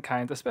different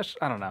kinds,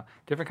 especially, I don't know,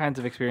 different kinds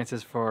of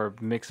experiences for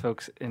mixed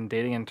folks in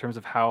dating in terms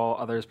of how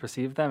others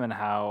perceive them and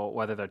how,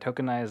 whether they're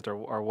tokenized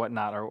or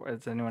whatnot. Or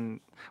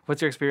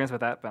what's your experience with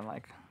that been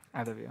like,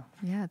 either of you?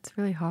 Yeah, it's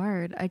really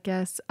hard. I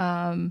guess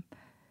I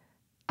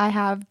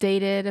have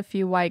dated a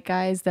few white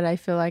guys that I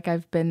feel like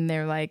I've been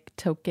their like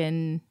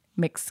token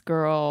mixed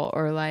girl,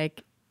 or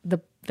like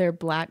their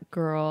black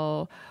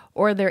girl,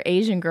 or their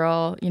Asian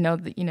girl,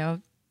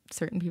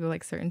 certain people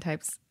like certain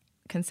types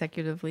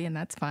consecutively, and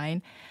that's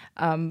fine.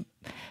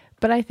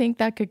 But I think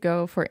that could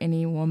go for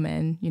any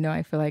woman.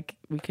 I feel like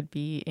we could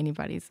be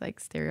anybody's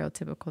like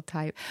stereotypical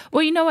type.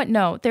 Well, you know what?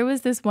 No, there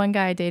was this one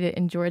guy I dated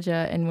in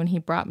Georgia, and when he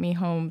brought me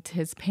home to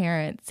his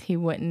parents, he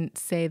wouldn't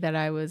say that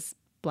I was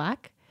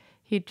black.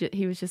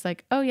 He was just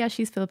like, oh yeah,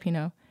 she's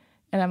Filipino.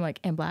 And I'm like,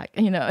 and black,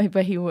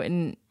 but he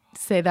wouldn't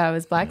say that I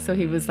was black. So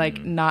he was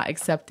like not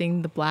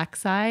accepting the black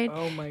side.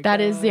 Oh my God. That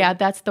is, yeah,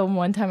 that's the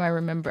one time I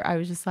remember I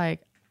was just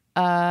like,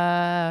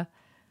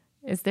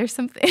 is there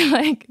something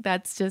like,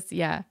 that's just,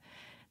 yeah,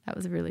 that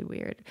was really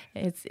weird.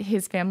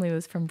 His family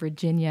was from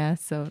Virginia,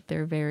 so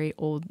they're very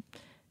old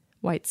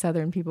white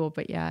Southern people.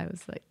 But yeah, I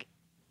was like,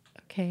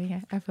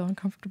 okay, I feel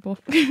uncomfortable.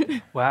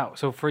 Wow.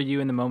 So for you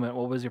in the moment,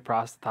 what was your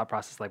thought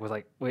process like? Was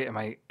like, wait,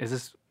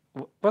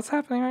 what's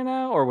happening right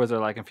now? Or was there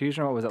like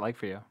confusion? What was it like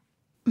for you?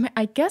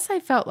 I guess I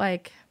felt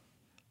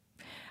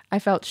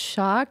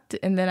shocked,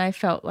 and then I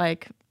felt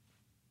like,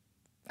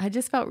 I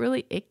just felt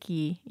really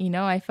icky.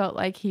 I felt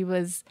like he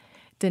was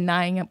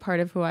denying a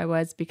part of who I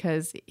was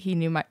because he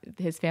knew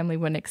his family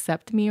wouldn't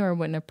accept me or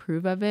wouldn't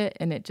approve of it.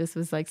 And it just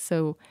was like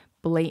so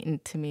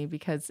blatant to me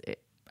because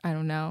I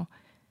don't know.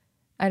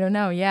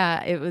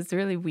 Yeah, it was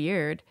really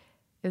weird.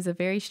 It was a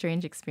very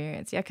strange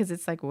experience. Yeah, because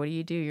it's like, what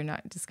do? You're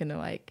not just going to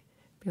like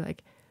be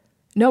like,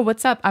 no,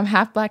 what's up? I'm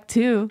half black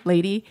too,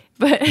 lady.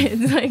 But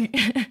it's like,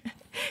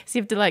 so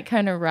you have to like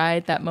kind of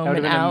ride that moment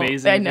out. That would have been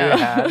amazing. I know. If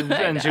you had,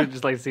 and she would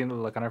just like see the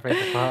look on her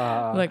face.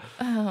 Like,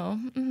 oh.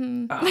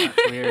 Mm-hmm. Oh,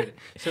 it's weird.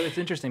 So it's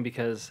interesting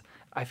because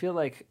I feel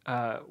like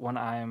when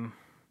I'm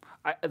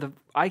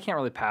I can't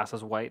really pass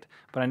as white,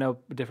 but I know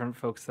different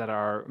folks that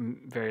are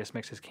various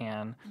mixes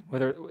can,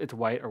 whether it's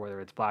white or whether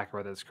it's black or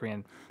whether it's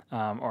Korean,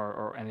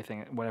 or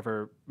anything,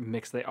 whatever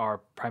mix they are.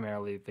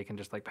 Primarily, they can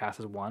just like pass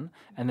as one,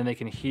 and then they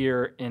can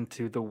hear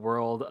into the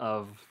world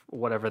of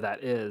whatever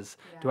that is.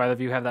 Yeah. Do either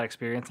of you have that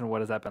experience, and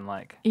what has that been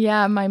like?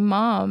 Yeah, my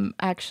mom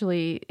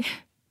actually,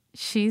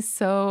 she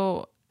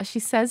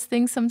says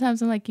things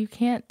sometimes. I'm like, you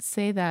can't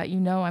say that.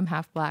 You know, I'm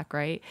half black,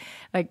 right?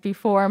 Like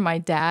before my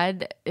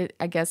dad,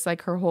 I guess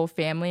like her whole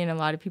family and a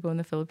lot of people in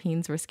the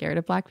Philippines were scared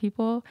of black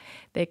people.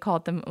 They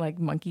called them like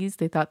monkeys.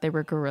 They thought they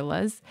were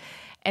gorillas.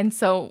 And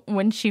so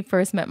when she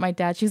first met my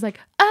dad, she's like,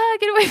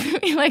 get away from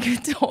me.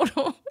 Like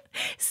total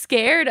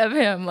scared of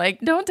him. Like,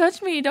 don't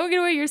touch me. Don't get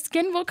away. Your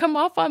skin will come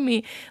off on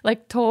me.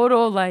 Like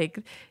total, like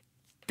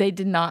they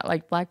did not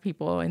like black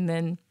people. And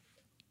then,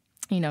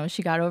 you know,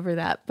 she got over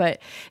that, but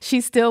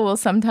she still will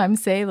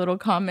sometimes say little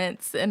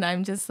comments, and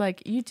I'm just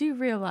like, you do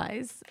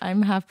realize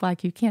I'm half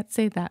black. You can't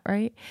say that,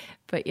 right?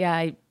 But yeah,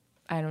 I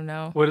don't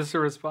know. What is her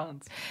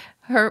response?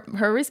 Her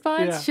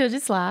response, She'll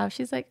just laugh.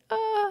 She's like,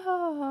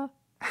 oh,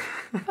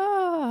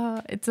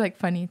 it's like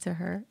funny to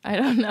her. I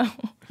don't know.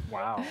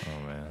 Wow.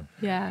 Oh man.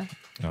 Yeah.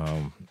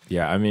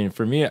 Yeah. I mean,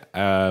 for me,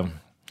 one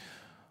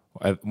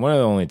of the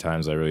only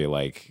times I really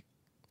like,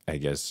 I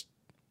guess.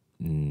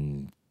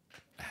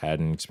 Had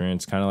an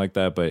experience kind of like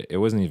that, but it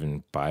wasn't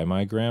even by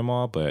my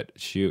grandma, but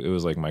it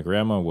was like my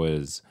grandma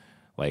was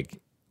like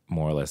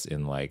more or less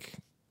in like,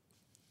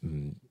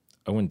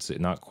 I wouldn't say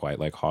not quite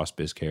like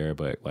hospice care,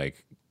 but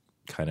like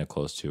kind of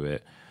close to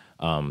it.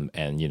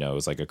 And you know, it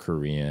was like a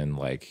Korean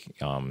like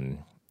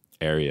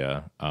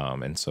area.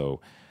 And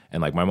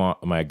like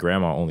my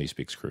grandma only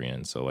speaks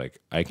Korean, so like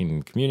I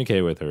can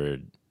communicate with her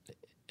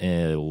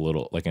in a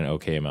little, like an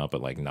okay amount, but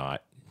like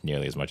not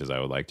nearly as much as I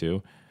would like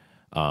to.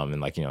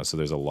 And like, you know, so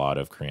there's a lot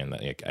of Korean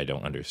that like, I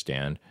don't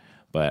understand,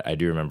 but I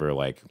do remember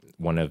like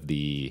one of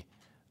the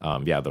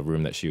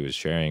room that she was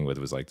sharing with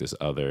was like this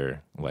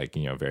other, like,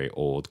 you know, very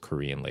old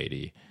Korean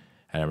lady.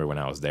 I remember when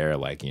I was there,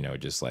 like, you know,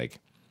 just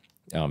like,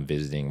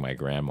 visiting my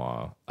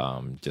grandma,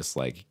 just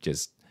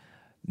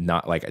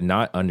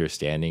not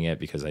understanding it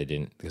because I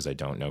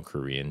don't know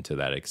Korean to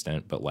that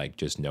extent, but like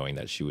just knowing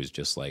that she was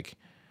just like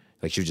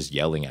she was just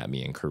yelling at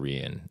me in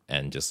Korean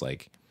and just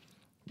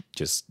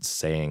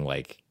saying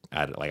like,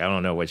 I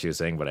don't know what she was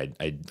saying, but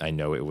I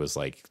know it was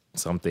like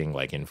something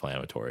like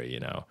inflammatory, you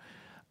know,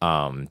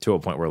 to a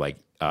point where like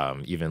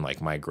even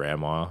like my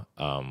grandma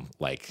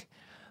like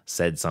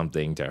said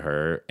something to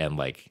her, and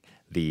like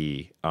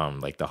the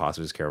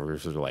hospice care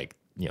workers were like,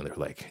 you know, they're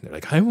like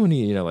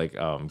Haimoni, you know, like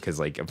because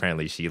like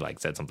apparently she like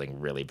said something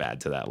really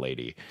bad to that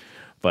lady,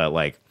 but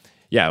like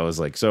yeah, it was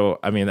like, so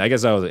I mean, I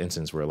guess that was an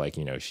instance where like,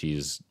 you know,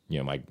 she's, you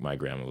know, my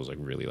grandma was like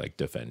really like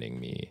defending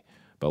me,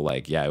 but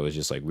like yeah, it was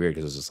just like weird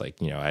because it was just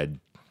like, you know, I'd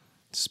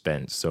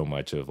spent so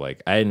much of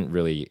like I hadn't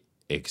really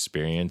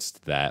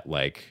experienced that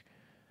like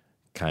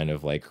kind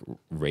of like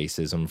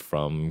racism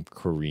from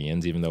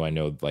Koreans, even though I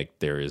know like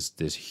there is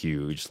this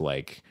huge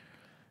like,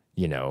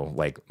 you know,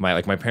 like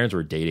my parents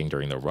were dating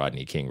during the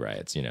Rodney King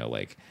riots, you know,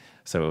 like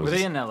so it was, were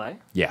they in LA?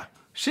 Yeah.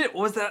 Shit,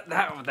 what was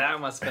that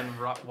must have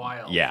been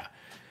wild. Yeah.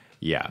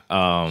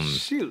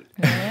 Shoot.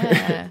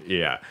 Yeah.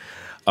 Yeah.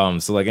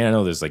 So like, and I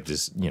know there's like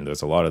this, you know,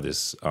 there's a lot of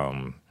this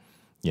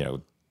you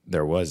know,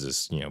 there was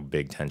this, you know,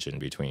 big tension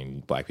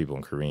between black people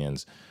and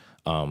Koreans.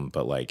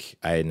 But like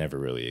I had never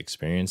really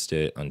experienced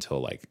it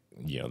until like,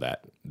 you know,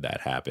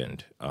 that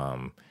happened.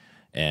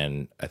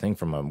 And I think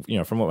from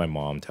what my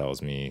mom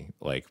tells me,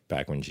 like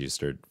back when she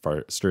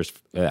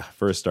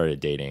first started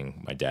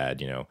dating my dad,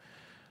 you know,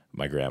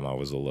 my grandma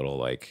was a little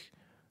like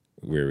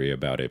weary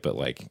about it, but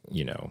like,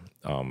 you know,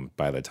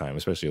 by the time,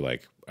 especially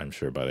like, I'm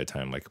sure by the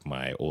time like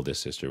my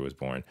oldest sister was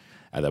born,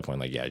 at that point,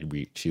 like, yeah,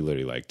 she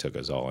literally like took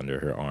us all under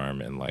her arm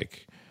and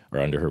like, or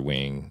under her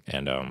wing.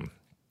 And,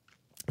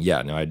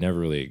 yeah, no, I'd never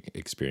really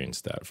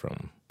experienced that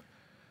from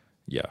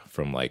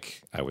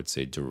like, I would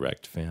say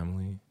direct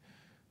family.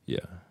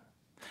 Yeah.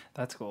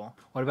 That's cool.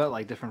 What about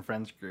like different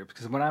friends groups?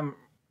 Because when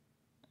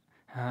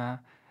I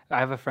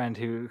have a friend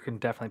who can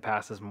definitely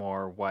pass as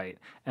more white,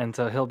 and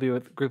so he'll be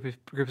with groups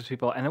of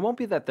people, and it won't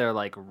be that they're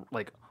like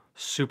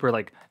super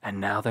like, and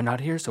now they're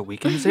not here, so we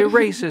can say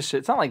racist shit.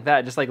 It's not like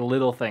that. Just like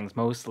little things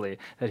mostly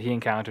that he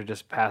encountered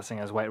just passing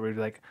as white. Where he'd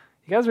be like,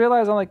 you guys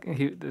realize I'm like,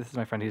 this is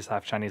my friend. He's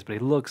half Chinese, but he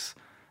looks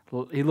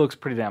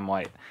pretty damn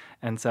white,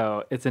 and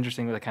so it's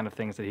interesting with the kind of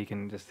things that he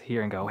can just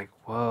hear and go like,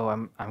 whoa,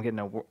 I'm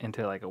getting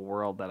into like a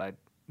world that I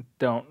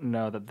don't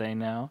know that they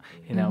know,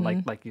 you know,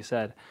 like you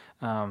said.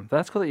 But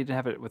that's cool that you didn't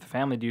have it with the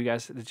family.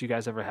 Did you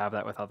guys ever have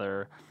that with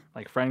other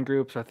like friend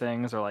groups or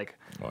things, or like?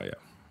 Oh yeah.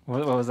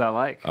 What was that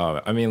like?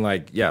 I mean,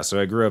 like, yeah. So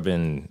I grew up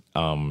in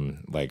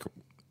like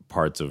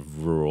parts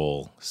of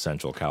rural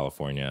Central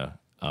California,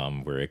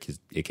 where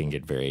it can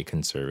get very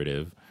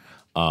conservative,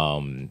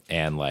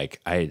 and like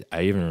I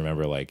even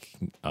remember like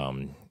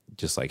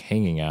just like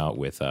hanging out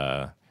with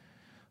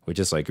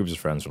just like groups of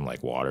friends from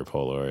like water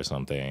polo or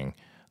something.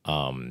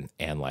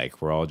 And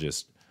like we're all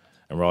just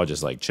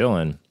like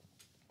chilling,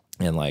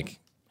 and like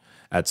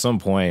at some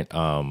point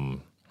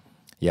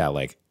yeah,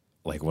 like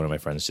one of my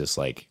friends just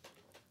like,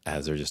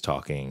 as they're just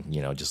talking,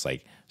 you know, just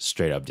like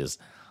straight up just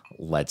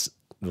lets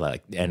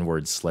like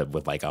N-word slip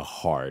with like a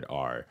hard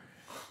R.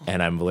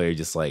 And I'm literally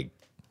just like,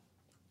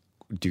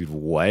 dude,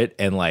 what?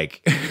 And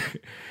like,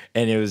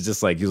 and it was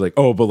just like, he was like,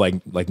 oh, but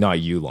like not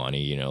you,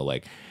 Lonnie, you know,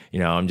 like, you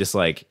know, I'm just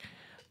like,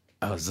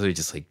 I was literally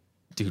just like,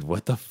 dude,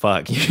 what the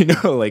fuck? You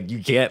know, like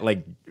you can't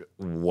like,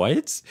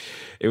 what?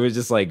 It was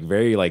just like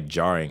very like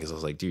jarring because I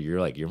was like, dude,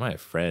 you're my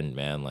friend,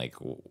 man. Like,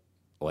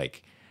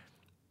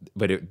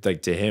 but it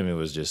like to him, it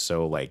was just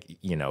so like,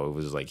 you know, it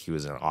was like he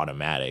was an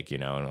automatic, you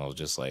know, and I was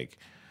just like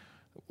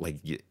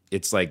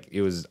it's like,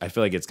 it was, I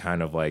feel like it's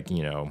kind of like,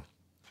 you know,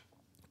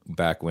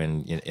 back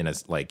when in a,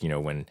 like, you know,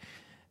 when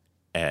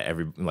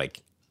every,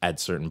 like, at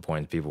certain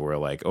points people were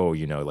like, oh,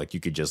 you know, like you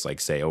could just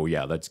like say, oh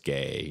yeah, that's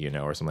gay, you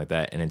know, or something like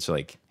that. And it's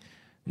like,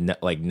 no,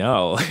 like,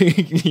 no,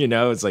 you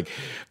know, it's like,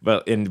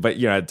 but you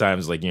know, at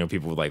times, like, you know,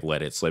 people would like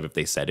let it slip if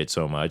they said it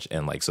so much.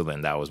 And like, so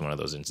then that was one of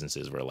those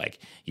instances where like,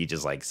 he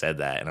just like said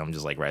that. And I'm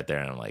just like right there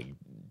and I'm like,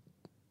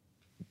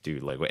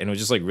 dude, like, and it was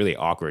just like really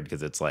awkward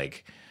because it's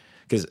like,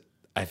 because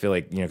I feel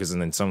like, you know, because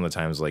then some of the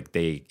times like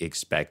they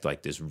expect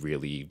like this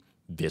really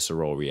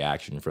visceral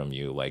reaction from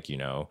you, like, you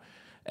know,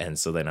 and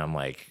so then I'm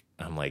like,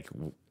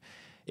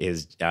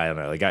 is, I don't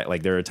know,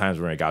 like there are times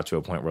where it got to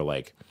a point where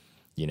like,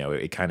 you know,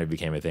 it kind of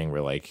became a thing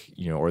where like,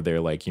 you know, or they're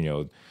like, you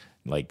know,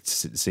 like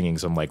singing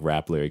some like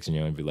rap lyrics, you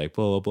know, and be like,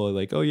 blah, blah, blah,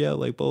 like, oh yeah,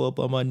 like, blah, blah,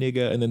 blah, my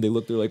nigga. And then they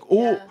look, they're like,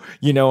 oh, yeah.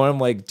 You know, and I'm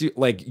like, dude,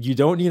 like, you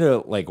don't need to,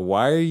 like,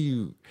 why are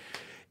you,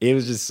 it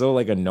was just so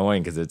like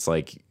annoying because it's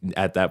like,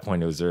 at that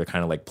point, it was they're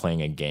kind of like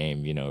playing a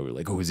game, you know,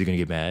 like, oh, is he going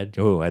to get mad?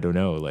 Oh, I don't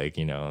know. Like,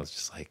 you know, it's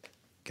just like,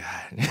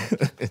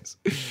 God.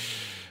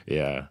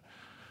 Yeah.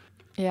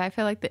 Yeah, I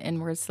feel like the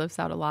N-word slips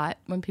out a lot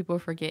when people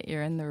forget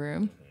you're in the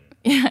room.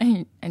 Yeah,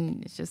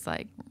 and it's just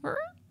like,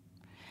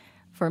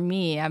 for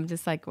me, I'm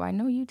just like, well, I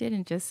know you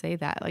didn't just say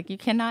that. Like, you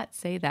cannot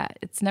say that.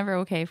 It's never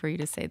okay for you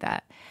to say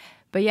that.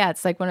 But yeah,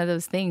 it's like one of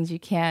those things you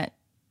can't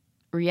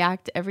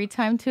react every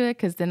time to it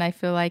because then I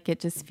feel like it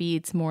just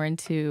feeds more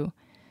into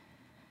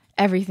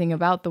everything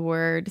about the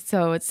word.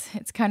 So it's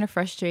kind of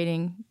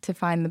frustrating to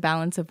find the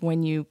balance of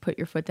when you put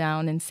your foot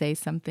down and say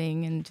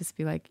something and just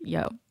be like,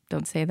 yo,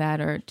 don't say that,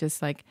 or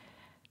just like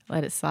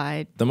let it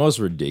slide. The most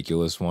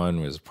ridiculous one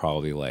was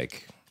probably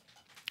like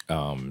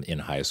in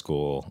high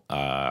school,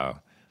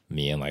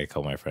 me and like a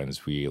couple of my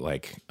friends, we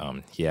like,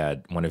 he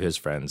had one of his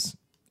friends,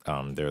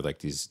 there were like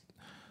these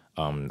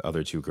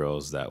other two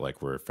girls that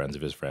like were friends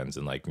of his friends,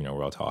 and like, you know,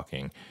 we're all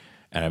talking,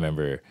 and I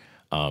remember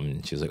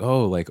she was like,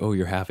 oh,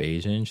 you're half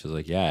Asian? She was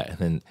like, yeah. And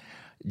then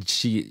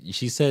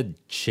she said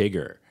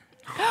chigger.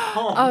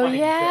 Oh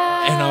yeah.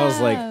 God. And I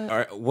was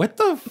like, what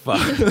the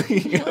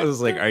fuck? I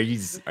was like, are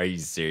you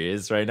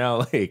serious right now?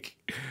 Like,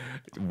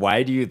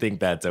 why do you think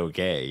that's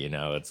okay? You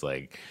know, it's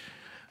like,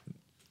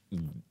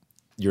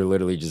 you're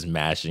literally just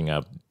mashing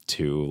up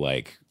two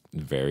like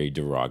very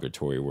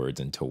derogatory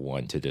words into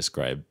one to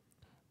describe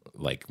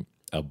like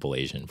a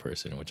Blasian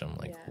person, which I'm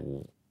like, yeah.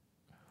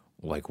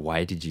 Like,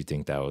 why did you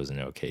think that was an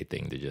okay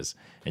thing to just?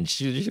 And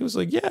she was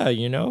like, yeah,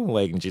 you know,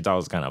 like, and she thought it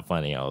was kind of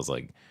funny. I was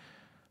like,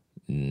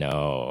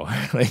 no,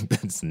 like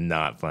that's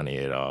not funny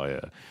at all.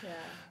 Yeah.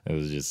 It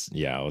was just,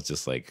 yeah, I was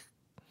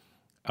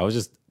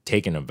just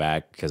taken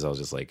aback because I was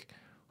just like,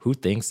 who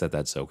thinks that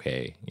that's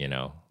okay? You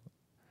know,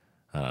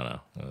 I don't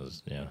know. It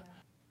was, yeah.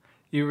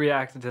 You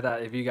reacted to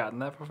that. Have you gotten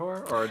that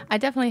before? Or I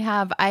definitely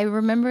have. I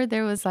remember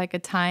there was like a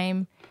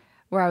time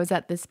where I was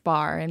at this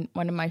bar and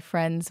one of my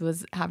friends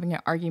was having an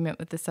argument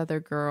with this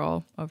other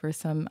girl over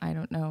some, I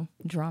don't know,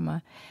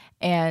 drama.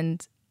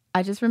 And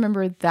I just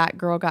remember that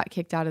girl got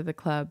kicked out of the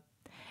club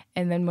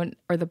and then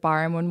the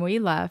bar. And when we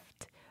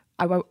left,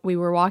 we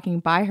were walking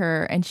by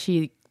her and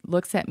she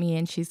looks at me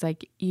and she's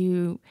like,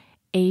 you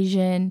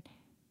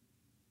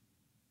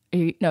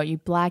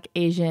black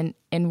Asian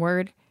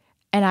N-word.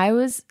 And I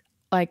was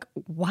like,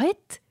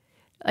 what?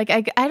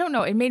 Like, I don't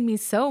know. It made me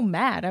so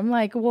mad. I'm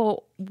like,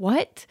 well,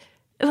 what?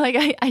 Like,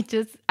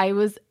 I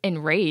was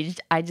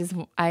enraged. I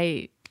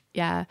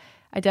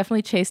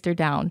definitely chased her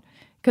down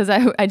because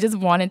I just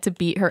wanted to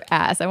beat her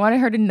ass. I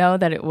wanted her to know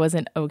that it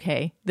wasn't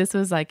okay. This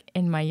was like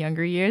in my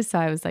younger years. So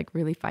I was like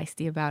really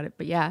feisty about it.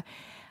 But yeah,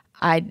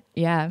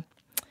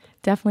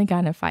 definitely got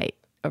in a fight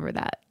over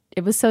that.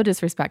 It was so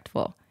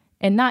disrespectful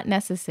and not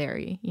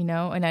necessary, you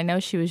know? And I know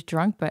she was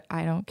drunk, but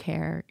I don't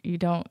care. You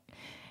don't,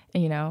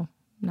 you know,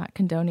 not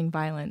condoning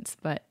violence,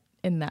 but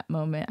in that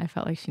moment, I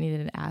felt like she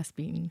needed an ass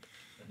beating.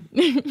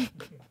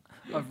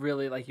 Of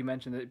really, like you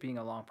mentioned, it being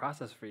a long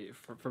process for you,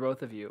 for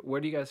both of you.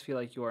 Where do you guys feel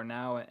like you are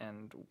now,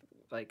 and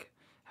like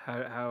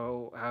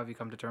how have you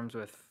come to terms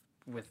with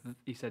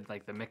you said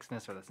like the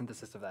mixedness or the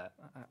synthesis of that?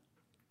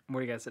 Where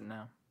are you guys sitting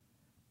now?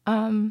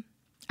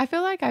 I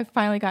feel like I've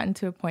finally gotten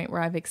to a point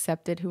where I've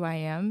accepted who I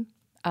am.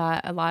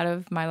 A lot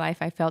of my life,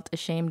 I felt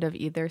ashamed of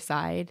either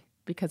side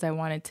because I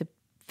wanted to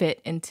fit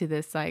into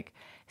this like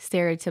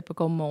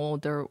stereotypical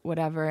mold or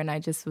whatever, and I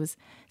just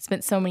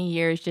spent so many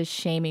years just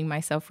shaming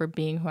myself for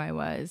being who I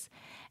was.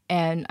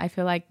 And I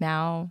feel like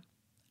now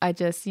I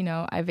just, you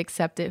know, I've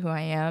accepted who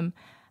I am.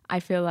 I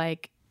feel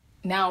like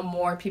now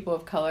more people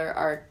of color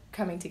are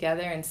coming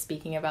together and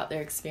speaking about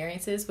their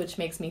experiences, which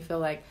makes me feel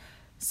like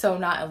so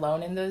not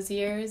alone in those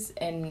years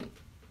and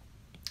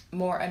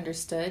more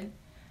understood.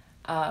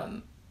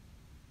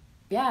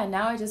 Yeah,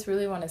 now I just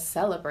really want to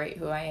celebrate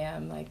who I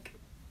am, like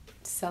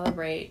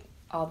celebrate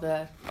all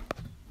the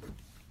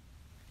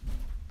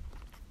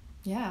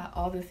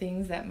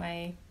things that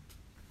my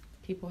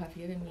people have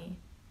given me.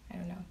 I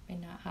don't know,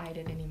 and not hide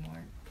it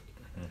anymore.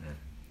 Mm-hmm.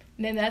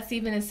 And then that's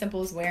even as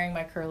simple as wearing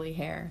my curly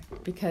hair,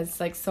 because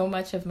like so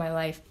much of my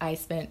life I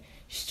spent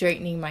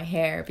straightening my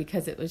hair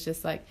because it was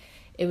just like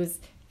it was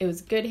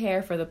good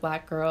hair for the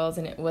black girls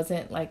and it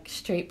wasn't like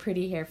straight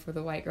pretty hair for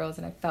the white girls,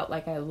 and I felt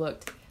like I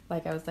looked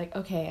like I was like,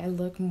 okay, I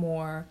look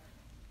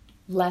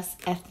less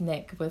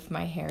ethnic with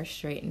my hair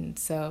straightened.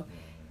 So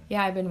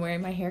yeah, I've been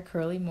wearing my hair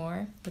curly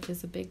more, which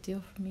is a big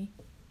deal for me.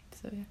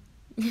 So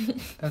yeah.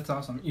 That's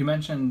awesome. You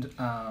mentioned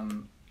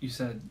you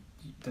said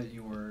that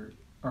you were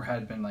or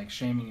had been like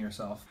shaming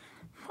yourself.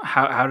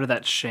 How did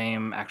that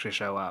shame actually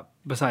show up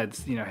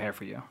besides, hair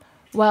for you?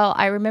 Well,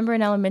 I remember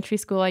in elementary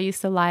school, I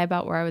used to lie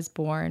about where I was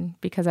born.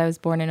 Because I was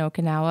born in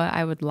Okinawa,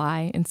 I would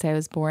lie and say I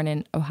was born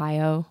in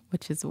Ohio,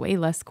 which is way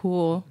less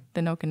cool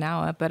than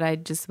Okinawa. But I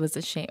just was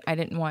ashamed.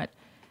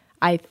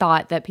 I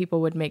thought that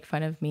people would make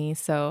fun of me.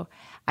 So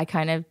I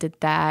kind of did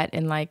that.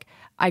 And like,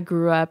 I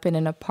grew up in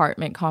an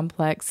apartment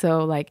complex.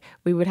 So like,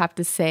 we would have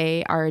to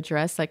say our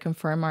address, like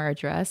confirm our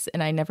address.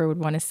 And I never would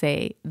want to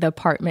say the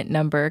apartment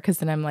number, because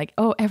then I'm like,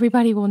 oh,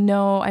 everybody will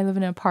know I live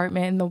in an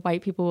apartment and the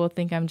white people will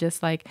think I'm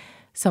just like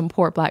some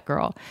poor black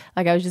girl.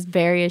 Like, I was just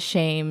very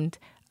ashamed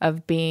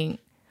of being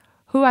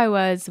who I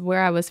was,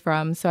 where I was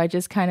from. So I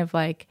just kind of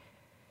like,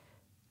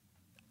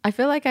 I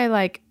feel like I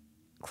like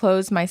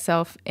closed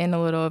myself in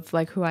a little of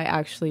like who I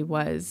actually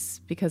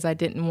was, because I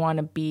didn't want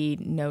to be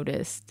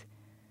noticed.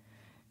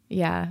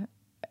 Yeah.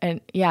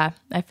 And yeah,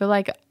 I feel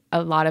like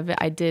a lot of it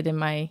I did in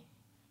my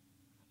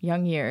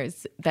young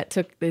years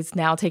is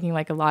now taking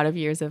like a lot of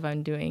years of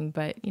undoing,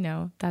 but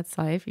that's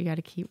life. You got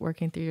to keep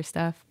working through your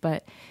stuff.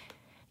 But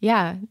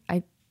yeah,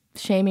 I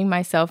shaming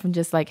myself and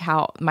just like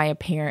how my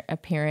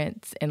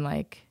appearance and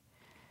like,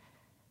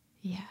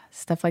 yeah,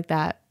 stuff like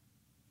that.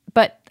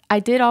 But I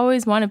did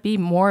always want to be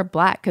more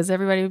black, because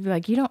everybody would be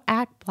like, you don't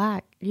act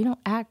black. You don't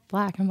act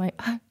black. I'm like,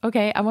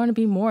 okay, I want to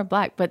be more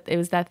black. But it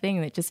was that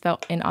thing that just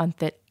felt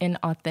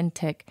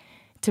inauthentic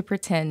to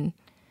pretend.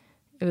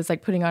 It was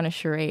like putting on a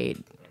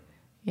charade.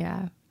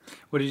 Yeah.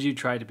 What did you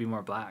try to be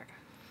more black?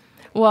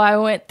 Well,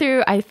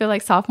 I feel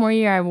like sophomore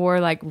year, I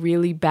wore like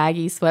really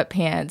baggy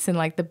sweatpants and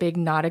like the big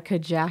Nautica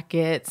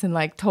jackets and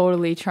like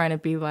totally trying to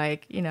be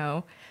like,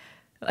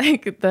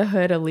 like the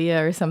hood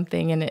Aaliyah or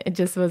something. And it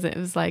just wasn't, it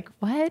was like,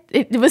 what?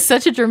 It was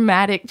such a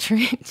dramatic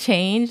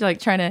change, like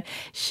trying to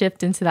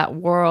shift into that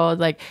world,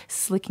 like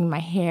slicking my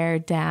hair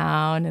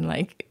down and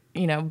like,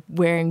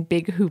 wearing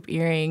big hoop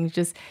earrings,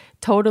 just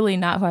totally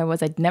not who I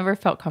was. I'd never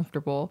felt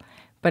comfortable.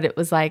 But it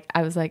was like,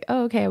 I was like,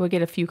 oh, okay, I would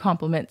get a few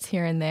compliments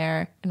here and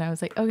there. And I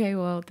was like, okay,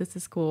 well, this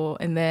is cool.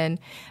 And then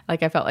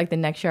like, I felt like the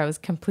next year I was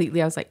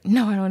like,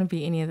 no, I don't want to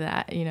be any of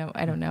that.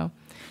 I don't know.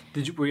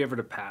 Were you ever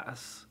to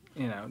pass,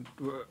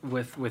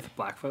 with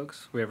black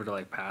folks? Were you ever to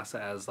like pass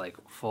as like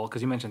full?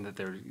 Because you mentioned that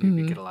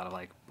you get a lot of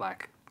like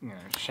black,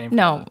 shame.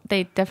 No,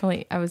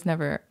 I was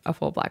never a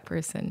full black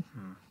person.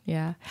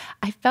 Yeah.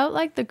 I felt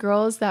like the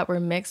girls that were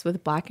mixed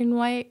with black and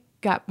white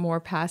got more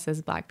pass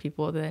as black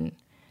people than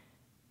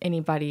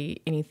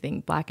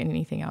anything black and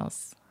anything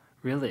else.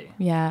 Really?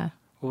 Yeah.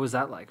 What was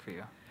that like for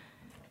you?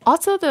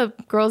 Also, the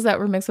girls that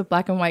were mixed with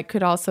black and white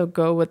could also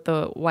go with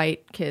the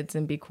white kids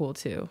and be cool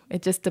too.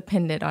 It just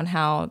depended on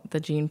how the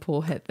gene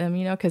pool hit them,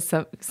 because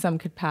some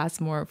could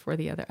pass more for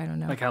the other. I don't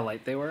know. Like how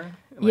light they were?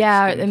 Like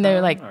yeah, and they're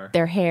like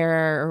their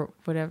hair or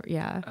whatever.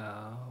 Yeah.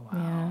 Oh,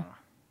 wow.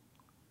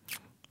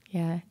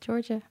 Yeah,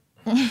 Georgia.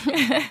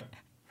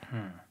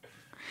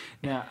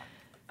 Now,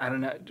 I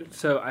don't know.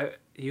 So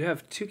you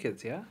have 2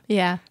 kids, yeah?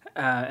 Yeah.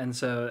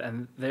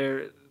 And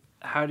they're,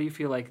 how do you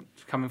feel like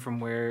coming from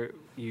where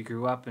you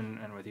grew up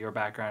and with your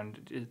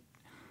background?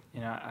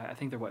 I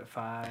think they're what,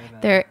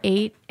 5? They're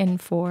 8 and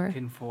 4. 8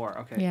 and 4,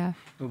 okay. Yeah.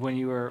 When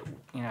you were,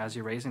 as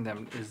you're raising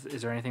them,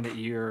 is there anything that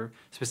you're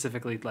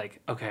specifically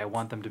like, okay, I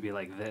want them to be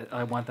like this,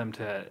 I want them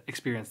to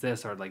experience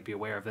this, or like be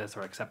aware of this,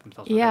 or accept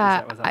themselves?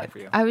 Yeah. Was that like for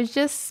you? I was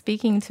just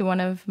speaking to one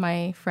of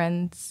my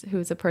friends who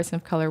is a person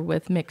of color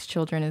with mixed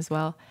children as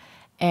well.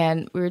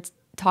 And we were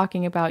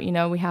talking about,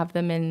 we have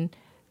them in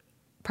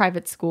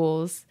private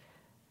schools,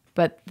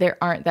 but there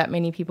aren't that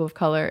many people of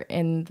color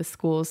in the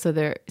schools.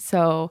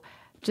 So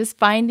just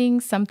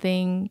finding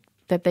something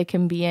that they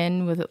can be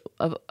in with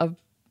a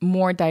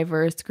more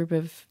diverse group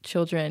of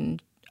children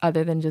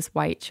other than just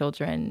white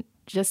children,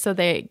 just so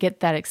they get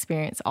that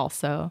experience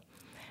also.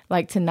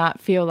 Like to not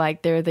feel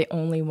like they're the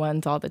only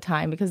ones all the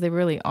time, because they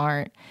really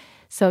aren't.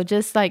 So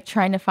just like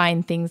trying to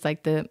find things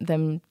like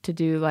them to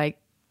do like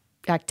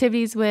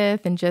activities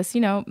with, and just,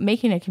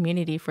 making a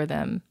community for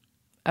them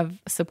of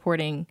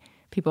supporting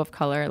people of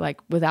color, like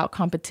without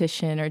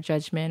competition or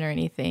judgment or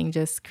anything,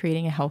 just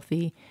creating a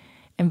healthy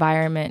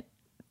environment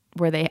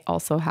where they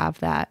also have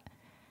that.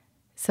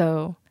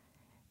 So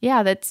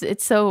yeah,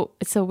 it's so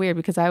weird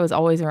because I was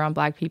always around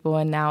Black people,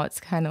 and now it's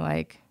kind of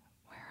like,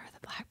 where are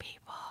the Black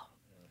people?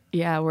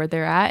 Yeah, where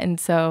they're at. And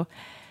so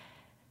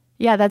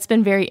yeah, that's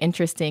been very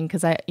interesting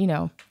because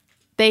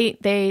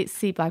they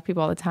see Black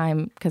people all the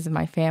time because of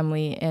my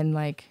family, and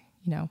like,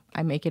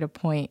 I make it a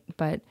point.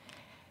 But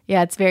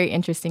yeah, it's very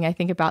interesting. I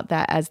think about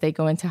that as they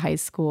go into high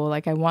school.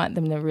 Like, I want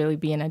them to really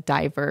be in a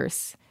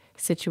diverse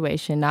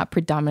situation, not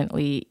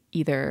predominantly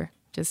either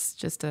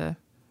just a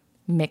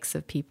mix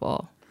of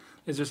people.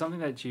 Is there something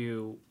that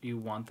you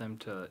want them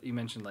to? You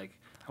mentioned like,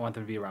 I want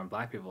them to be around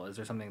Black people. Is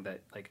there something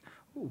that like,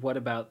 what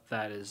about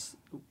that is?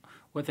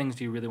 What things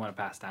do you really want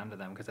to pass down to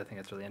them? Because I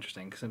think it's really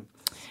interesting.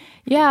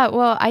 Yeah,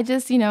 well, I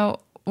just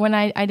when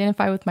I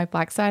identify with my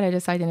Black side, I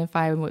just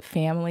identify with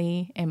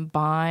family and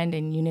bond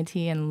and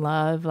unity and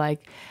love.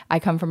 Like, I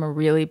come from a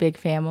really big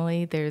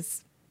family.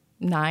 There's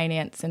 9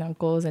 aunts and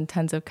uncles and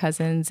tons of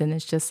cousins, and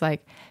it's just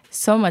like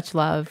so much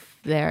love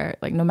there.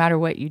 Like, no matter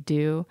what you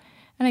do.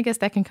 And I guess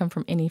that can come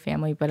from any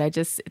family, but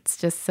it's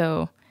just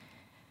so,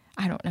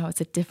 I don't know,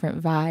 it's a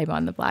different vibe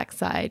on the Black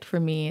side. For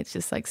me, it's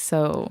just like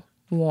so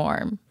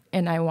warm,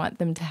 and I want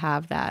them to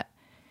have that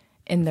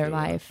in their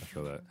life. I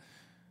feel that.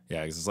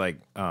 Yeah, 'cause it's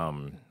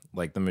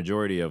like the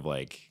majority of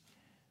like,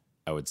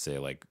 I would say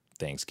like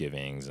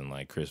Thanksgivings and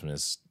like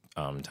Christmas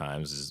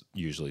times is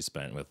usually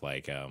spent with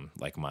like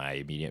my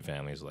immediate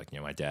families, like,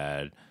 my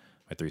dad,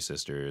 my 3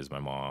 sisters, my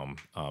mom,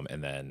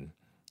 and then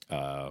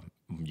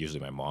usually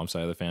my mom's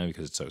side of the family,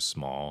 because it's so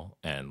small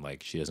and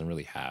like she doesn't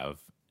really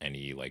have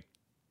any like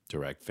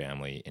direct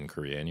family in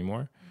Korea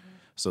anymore.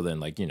 So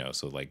then like,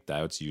 so like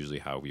that's usually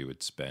how we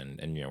would spend,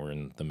 and we're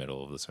in the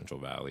middle of the Central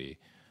Valley.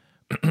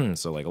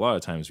 So like a lot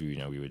of times we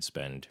would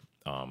spend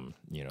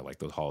like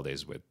those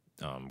holidays with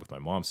my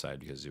mom's side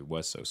because it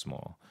was so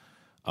small.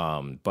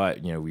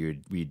 But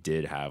we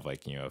did have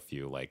like a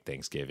few like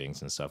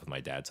Thanksgivings and stuff with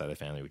my dad's side of the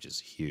family, which is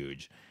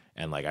huge.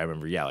 And like I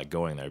remember like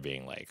going there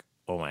being like,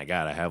 oh my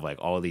God, I have like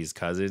all these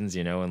cousins,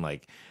 and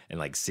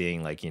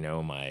seeing like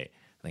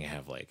I think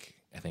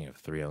I have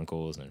 3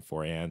 uncles and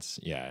 4 aunts,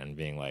 and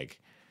being like,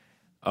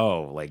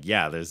 oh, like,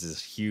 yeah, there's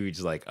this huge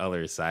like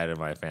other side of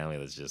my family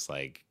that's just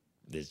like,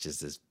 there's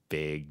just this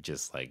big,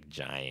 just like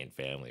giant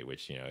family,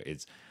 which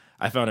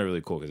I found it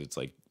really cool because it's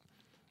like,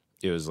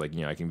 it was like,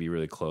 I can be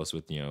really close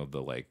with the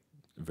like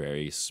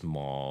very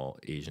small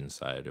Asian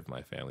side of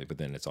my family, but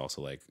then it's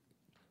also like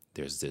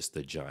there's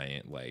the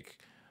giant like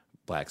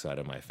Black side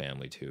of my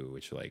family too,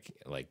 which like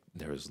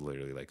there was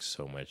literally like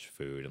so much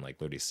food, and like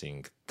literally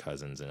seeing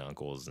cousins and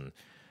uncles and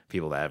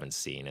people that I haven't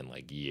seen in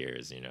like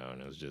years, and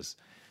it was just,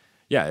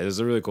 yeah, it was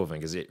a really cool thing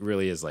because it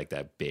really is like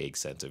that big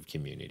sense of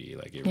community.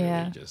 Like it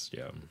really just,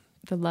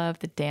 The love,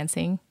 the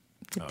dancing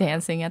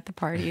at the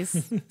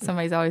parties.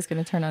 Somebody's always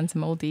going to turn on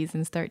some oldies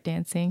and start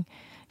dancing.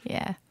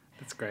 Yeah.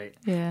 That's great.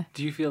 Yeah.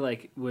 Do you feel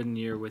like when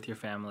you're with your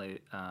family,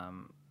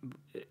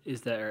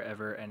 is there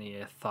ever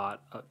any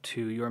thought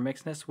to your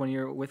mixedness when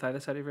you're with either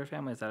side of your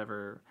family? Is that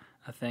ever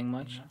a thing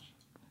much?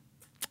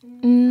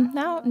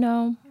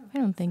 No, I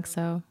don't think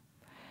so.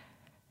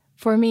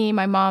 For me,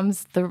 my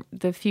mom's,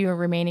 the few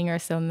remaining are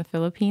still in the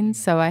Philippines,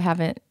 so I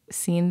haven't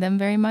seen them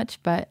very much.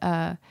 But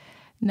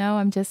no,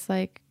 I'm just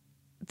like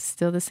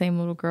still the same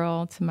little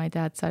girl to my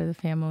dad's side of the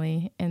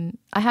family. And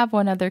I have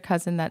one other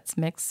cousin that's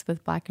mixed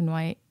with Black and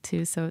white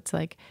too, so it's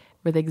like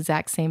we're the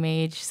exact same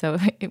age, so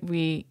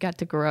we got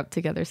to grow up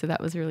together, so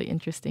that was really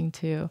interesting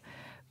too.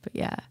 But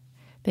yeah,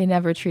 they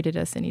never treated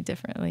us any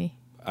differently.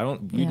 I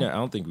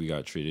don't think we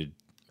got treated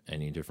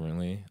any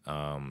differently.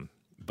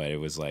 But it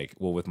was like,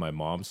 well, with my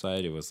mom's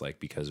side, it was like,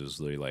 because it was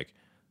literally like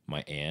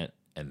my aunt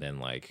and then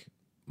like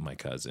my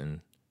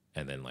cousin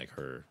and then like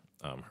her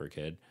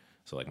kid.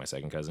 So like my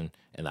second cousin,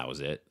 and that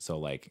was it. So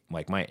like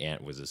my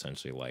aunt was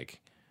essentially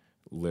like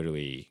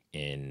literally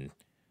in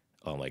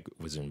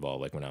was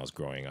involved like when I was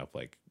growing up,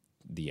 like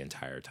the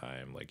entire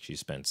time. Like she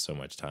spent so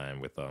much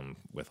time with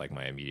like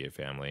my immediate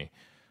family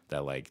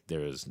that like it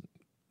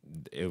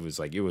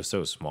was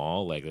so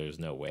small, like there's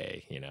no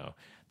way,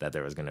 that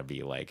there was gonna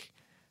be like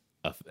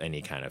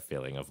any kind of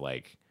feeling of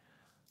like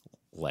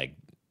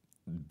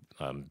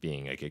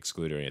being like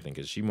excluded or anything,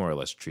 because she more or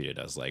less treated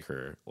us like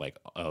her, like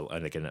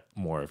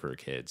more of her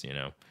kids,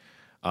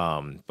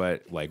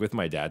 but like with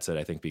my dad's side,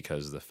 I think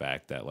because of the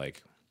fact that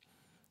like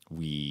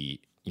we're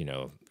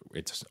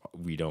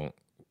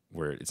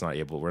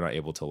not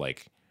able to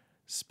like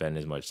spend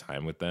as much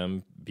time with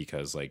them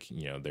because like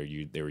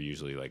they were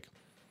usually like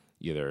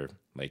either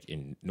like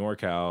in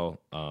NorCal,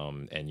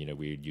 and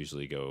we'd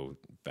usually go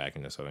back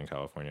into Southern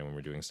California when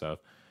we're doing stuff,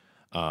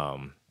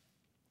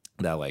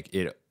 that like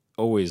it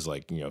always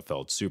like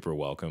felt super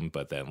welcome,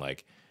 but then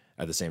like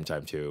at the same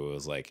time too, it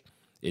was like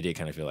it did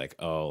kind of feel like,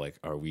 oh, like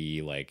are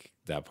we like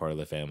that part of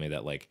the family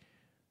that like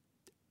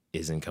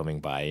isn't coming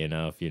by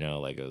enough,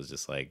 like it was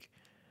just like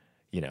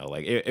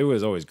like it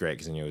was always great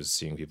because it was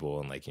seeing people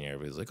and like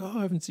everybody's like, oh,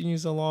 I haven't seen you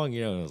so long,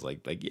 and it was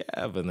like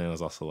yeah, but then it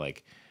was also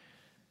like,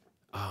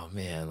 oh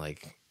man,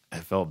 like I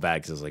felt bad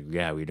because it was like,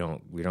 yeah, we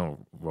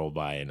don't roll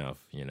by enough,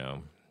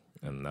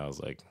 and I was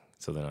like,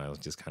 So then I was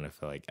just kind of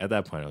felt like, at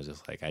that point, I was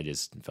just like, I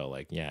just felt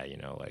like, yeah,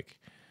 like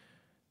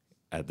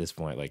at this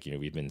point, like,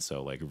 we've been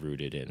so like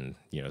rooted in,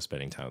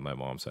 spending time with my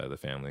mom's side of the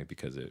family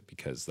because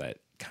that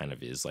kind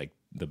of is like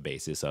the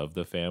basis of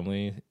the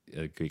family,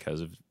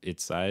 because of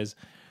its size,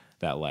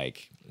 that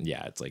like,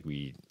 yeah, it's like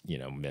we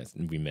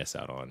miss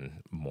out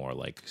on more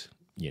like,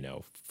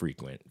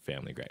 frequent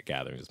family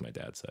gatherings with my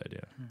dad's side.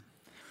 Yeah.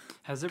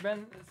 Has there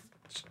been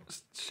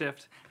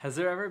shift? Has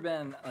there ever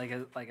been like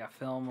a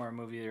film or a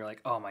movie you're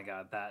like, oh my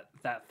god,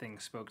 that thing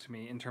spoke to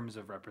me in terms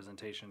of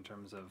representation, in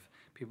terms of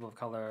people of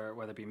color,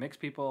 whether it be mixed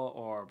people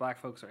or black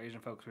folks or Asian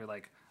folks, we're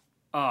like,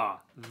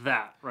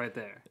 that right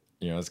there.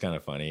 It's kind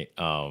of funny.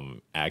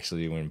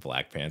 Actually, when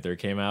Black Panther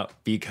came out,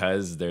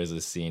 because there's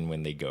a scene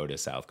when they go to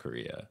South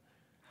Korea.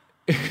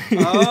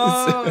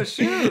 Oh,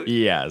 shoot.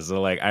 Yeah,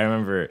 so like I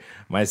remember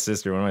one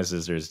of my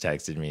sisters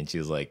texted me and she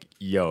was like,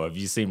 yo, have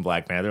you seen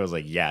Black Panther? I was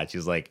like, yeah. She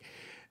was like,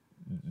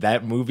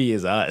 that movie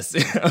is us.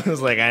 I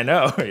was like, I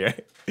know.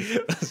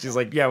 She's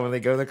like, yeah, when they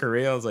go to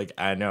Korea, I was like,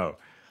 I know.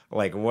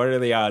 Like, what are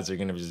the odds they're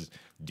gonna just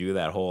do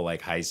that whole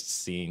like heist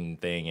scene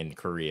thing in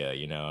Korea?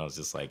 I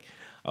was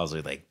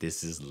like,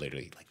 this is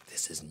literally like,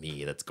 this is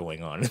me that's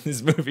going on in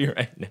this movie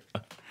right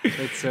now.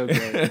 That's so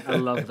great. I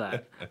love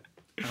that.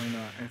 I don't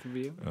know. Anything for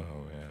you? Oh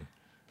man.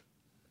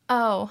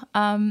 Oh,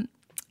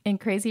 in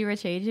Crazy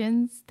Rich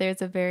Asians,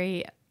 there's a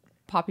very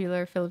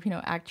popular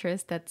Filipino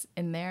actress that's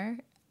in there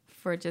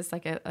for just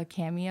like a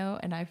cameo,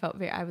 and I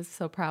was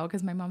so proud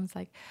because my mom's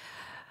like,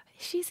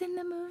 she's in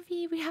the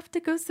movie, we have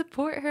to go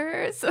support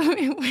her. So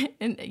we went,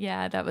 and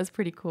yeah, that was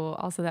pretty cool.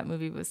 Also, that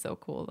movie was so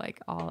cool, like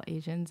all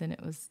Asians, and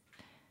it was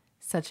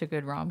such a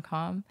good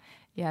rom-com.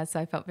 Yeah, so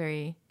I felt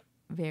very,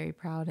 very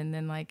proud. And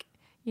then like,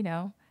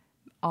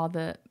 all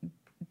the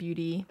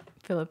beauty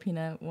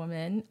Filipina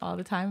women all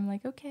the time. I'm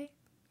like, okay.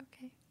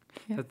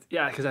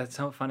 Yeah, because that's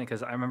so funny,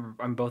 because I remember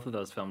on both of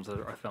those films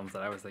are films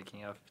that I was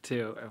thinking of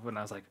too when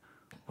I was like,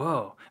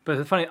 whoa. But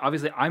it's funny,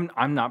 obviously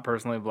I'm not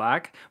personally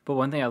black, but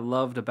one thing I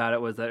loved about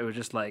it was that it was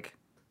just like,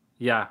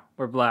 yeah,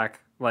 we're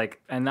black,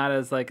 like, and that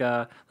is like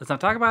let's not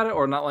talk about it,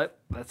 or not, like,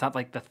 that's not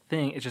like the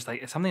thing. It's just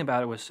like something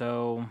about it was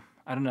so,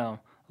 I don't know,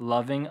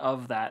 loving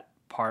of that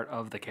part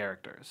of the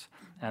characters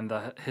and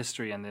the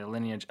history and the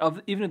lineage of,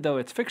 even though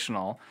it's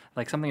fictional,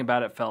 like something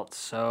about it felt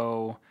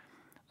so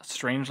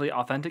strangely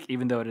authentic,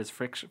 even though it is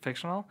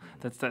fictional.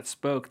 That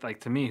spoke like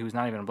to me, who's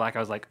not even black. I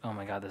was like, oh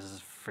my god, this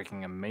is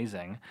freaking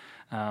amazing.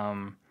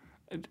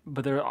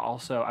 But there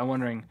also, I'm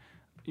wondering,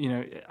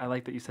 I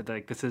like that you said that,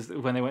 like, this is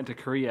when they went to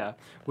Korea.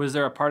 Was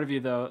there a part of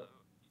you though,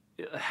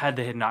 had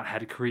they had not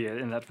had Korea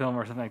in that film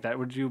or something like that,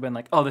 would you have been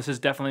like, oh, this is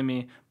definitely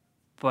me?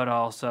 But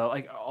also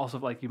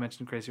like you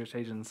mentioned Crazy Rich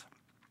Asians,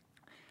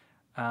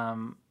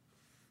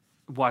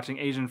 watching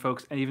Asian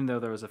folks, and even though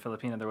there was a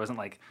Filipina, there wasn't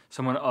like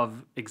someone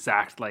of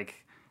exact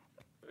like,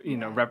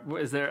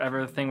 is there ever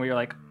a thing where you're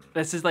like,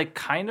 this is like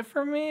kind of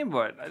for me,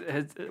 but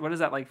what is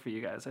that like for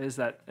you guys? Is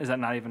that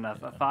not even a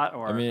thought?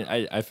 Or I mean,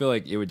 I feel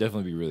like it would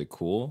definitely be really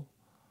cool.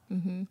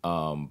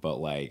 Mm-hmm. But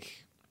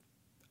like,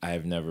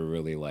 I've never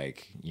really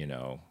like,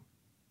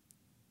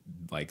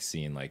 like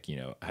seen like,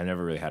 I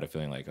never really had a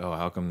feeling like, oh,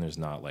 how come there's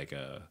not like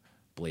a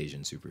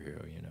Blasian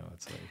superhero?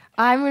 It's like,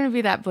 I'm gonna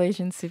be that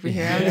Blasian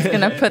superhero. I'm just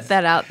gonna put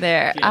that out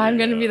there. Yeah. I'm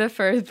gonna be the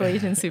first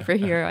Blasian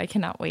superhero. I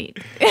cannot wait.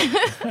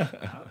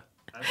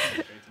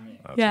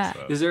 Yeah.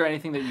 Is there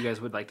anything that you guys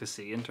would like to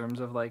see in terms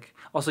of like?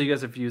 Also, you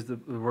guys have used the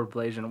word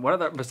Blasian. What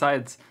other,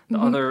 besides the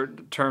other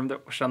term that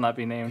shall not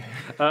be named,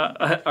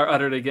 are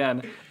uttered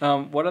again?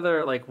 What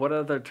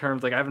other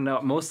terms? Like, I haven't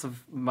know. Most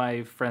of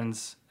my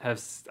friends have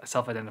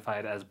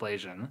self-identified as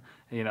Blasian.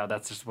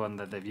 That's just one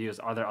that they've used.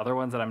 Are there other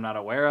ones that I'm not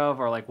aware of,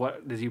 or like,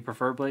 what did you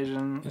prefer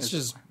Blasian? It's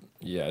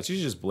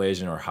usually just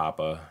Blasian or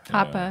Hapa.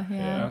 Hapa,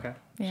 yeah. Okay.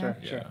 Yeah.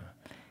 Sure.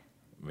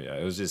 Yeah,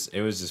 it was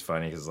just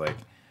funny because like,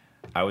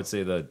 I would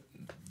say the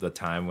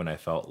time when I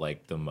felt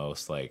like the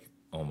most like,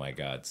 oh my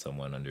god,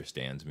 someone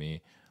understands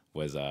me,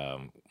 was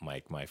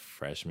like my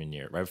freshman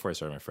year, right before I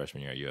started my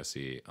freshman year at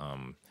USC.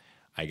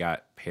 I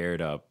got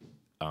paired up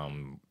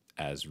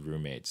as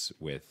roommates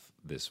with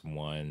this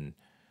one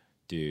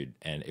dude,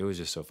 and it was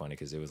just so funny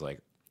because it was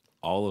like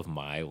all of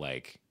my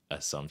like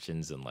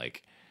assumptions and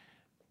like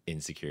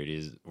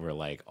insecurities were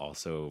like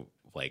also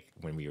like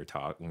when we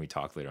talked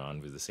later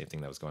on was the same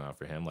thing that was going on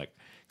for him, like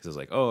because I was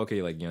like, oh,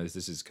 okay, like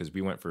this is because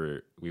we went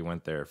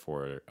there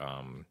for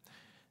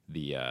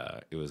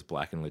it was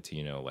Black and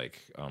Latino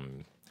like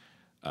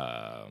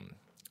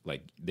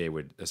they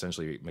would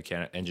essentially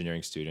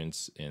engineering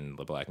students in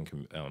the Black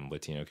and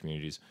Latino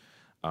communities,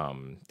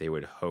 they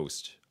would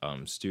host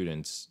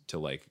students to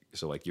like,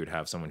 so like you would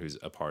have someone who's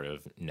a part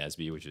of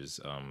NSBE, which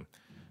is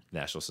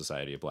National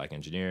Society of Black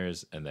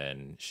Engineers, and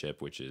then SHIP,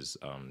 which is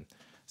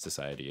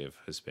Society of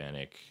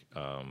Hispanic,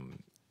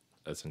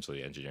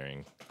 essentially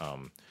engineering.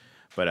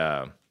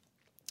 But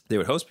they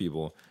would host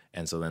people,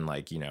 and so then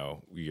like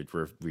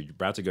we're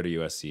about to go to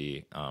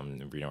USC.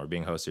 We're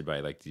being hosted by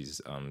like these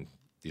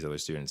other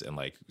students, and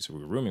like so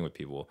we were rooming with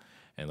people,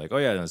 and like, oh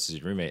yeah, this is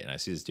your roommate, and I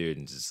see this dude,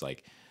 and it's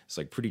like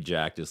pretty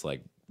jacked, just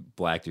like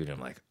black dude. I'm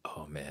like,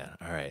 oh man,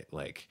 all right,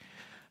 like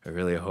I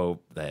really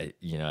hope that,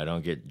 I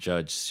don't get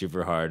judged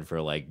super hard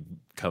for like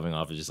coming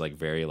off as just like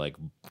very like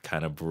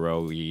kind of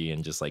bro-y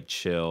and just like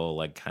chill,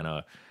 like kind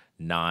of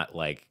not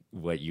like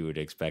what you would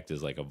expect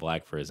as like a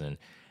black person.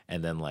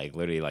 And then like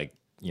literally like,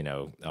 he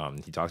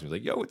talks to me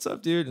like, yo, what's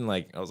up, dude? And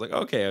like, I was like,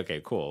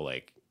 okay, cool.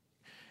 Like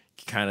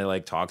kind of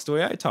like talks the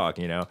way I talk,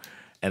 And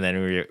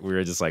then we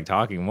were just like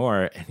talking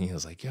more, and he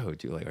was like, yo,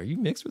 dude, like, are you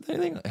mixed with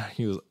anything?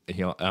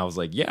 I was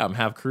like, yeah, I'm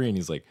half Korean.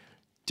 He's like,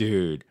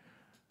 dude,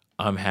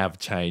 I'm half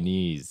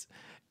Chinese.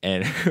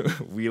 And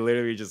we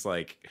literally just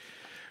like,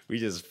 we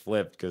just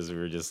flipped because we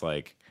were just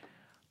like,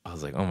 I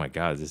was like, oh my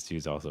God, this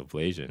dude's also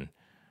Blasian.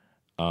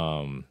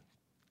 But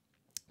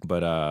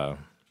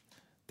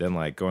then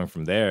like going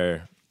from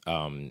there,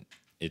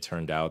 it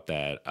turned out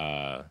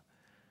that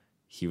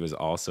he was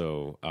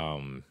also,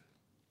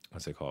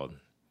 what's it called?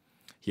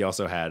 He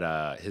also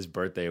had, his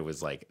birthday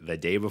was like the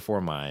day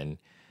before mine.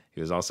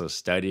 He was also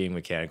studying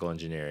mechanical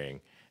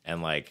engineering,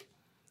 and like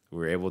we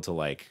were able to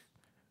like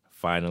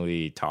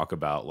finally talk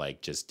about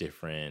like just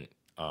different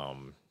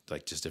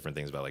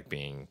things about like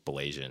being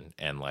Blasian,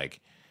 and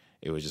like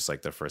it was just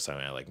like the first time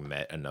I like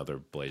met another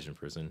Blasian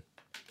person.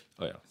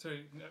 Oh yeah. So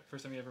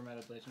first time you ever met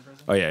a Blasian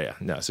person? Oh yeah.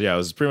 No. So yeah, it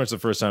was pretty much the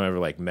first time I ever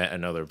like met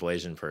another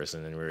Blasian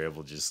person, and we were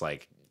able to just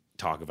like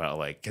talk about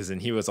like, because then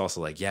he was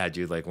also like, yeah,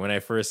 dude, like when I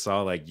first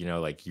saw like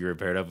like you were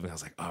paired up with me, I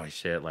was like, oh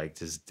shit, like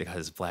just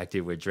this black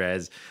dude with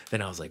dreads.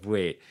 Then I was like,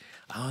 wait,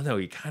 I don't know,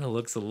 he kind of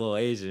looks a little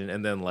Asian.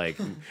 And then like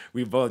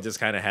we both just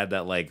kind of had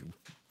that like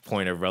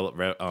point of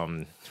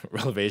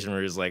relevation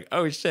where it's like,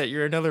 oh shit,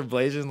 you're another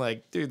Blasian,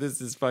 like dude,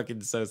 this is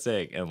fucking so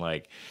sick. And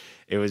like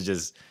it was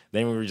just,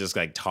 then we were just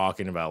like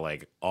talking about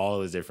like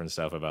all this different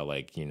stuff about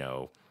like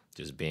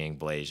just being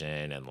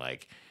Blasian, and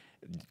like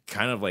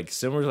kind of like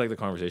similar to like the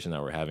conversation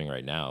that we're having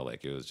right now.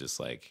 Like it was just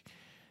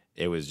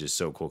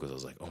so cool because I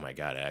was like, oh my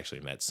God, I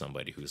actually met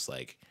somebody who's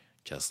like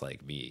just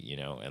like me,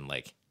 and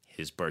like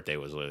his birthday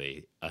was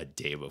literally a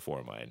day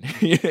before mine.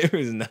 It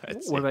was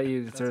nuts. What about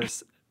you? Is there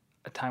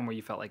a time where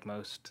you felt like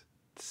most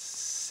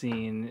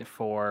seen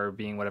for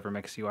being whatever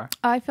mix you are?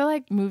 I feel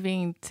like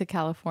moving to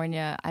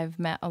California, I've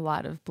met a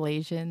lot of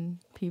Blasian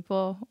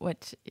people,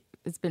 which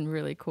has been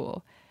really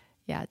cool.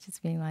 Yeah,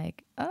 just being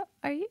like, oh,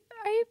 are you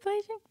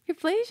Blasian? You're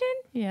Blasian?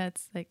 Yeah,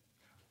 it's like,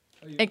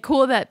 and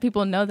cool that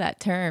people know that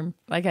term.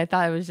 Like I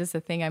thought it was just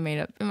a thing I made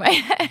up in my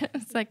head.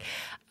 It's like,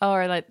 oh,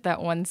 or like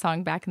that one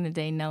song back in the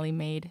day Nelly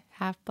made,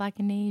 half black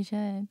and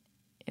Asian,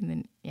 and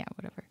then yeah,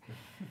 whatever.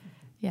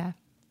 Yeah.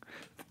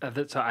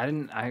 So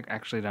I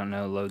actually don't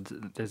know loads.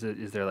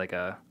 Is there like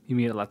you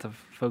meet lots of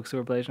folks who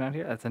are Blasian out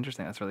here? That's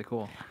interesting. That's really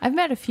cool. I've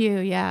met a few,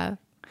 yeah.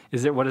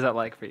 What is that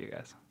like for you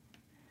guys?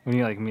 When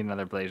you like meet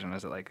another Blasian,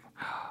 is it like,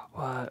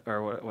 what?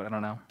 Or what? I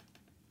don't know.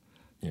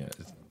 Yeah.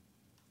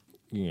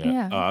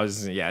 Yeah.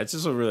 It's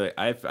just a really,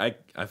 I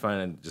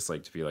find it just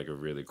like to be like a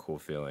really cool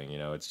feeling,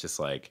 it's just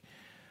like,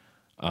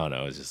 I don't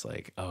know, it's just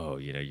like, oh,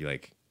 you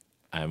like,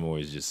 I'm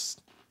always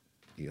just,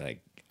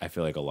 like, I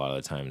feel like a lot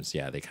of the times,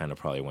 yeah, they kind of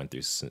probably went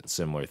through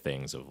similar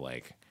things of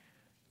like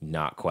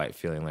not quite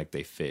feeling like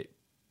they fit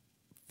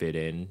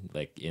in,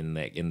 like in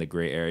the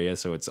gray area.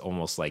 So it's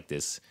almost like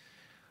this,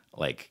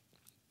 like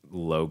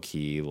low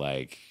key,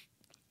 like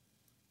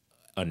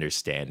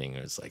understanding.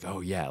 It's like,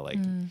 oh yeah, like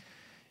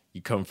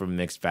you come from a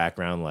mixed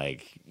background,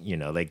 like,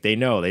 like they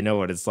know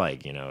what it's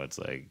like, it's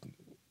like,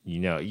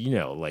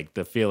 like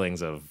the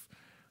feelings of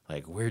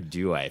like, where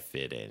do I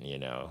fit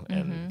in,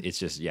 and it's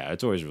just, yeah,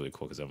 it's always really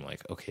cool because I'm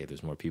like, okay,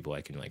 there's more people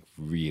I can like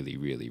really,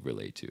 really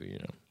relate to,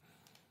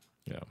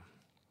 yeah.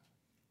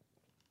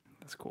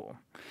 That's cool.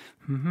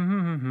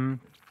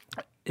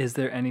 Is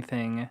there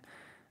anything,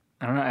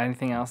 I don't know,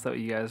 anything else that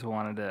you guys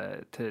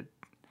wanted to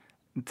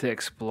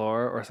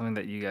explore, or something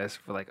that you guys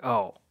were like,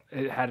 oh,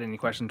 it had any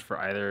questions for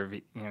either of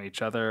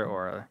each other,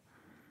 or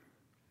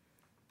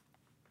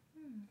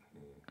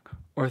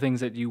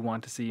things that you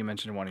want to see? You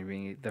mentioned wanting to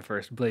be the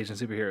first Blasian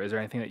superhero. Is there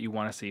anything that you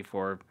want to see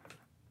for,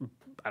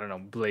 I don't know,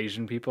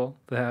 Blasian people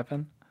to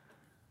happen?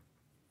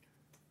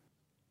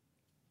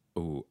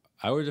 Oh,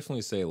 I would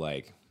definitely say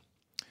like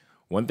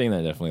one thing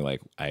that definitely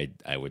like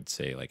I would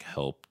say like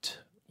helped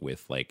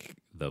with like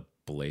the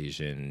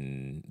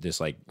Blasian,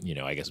 just like,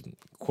 I guess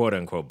quote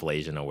unquote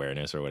Blasian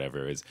awareness or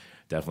whatever, is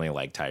definitely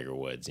like Tiger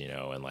Woods,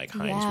 and like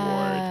Heinz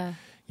Ward,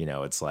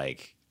 it's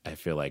like, I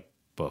feel like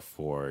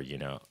before,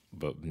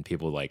 but when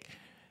people like,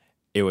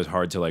 it was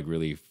hard to like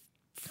really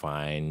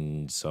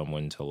find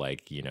someone to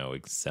like,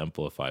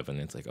 exemplify, but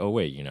it's like, oh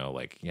wait,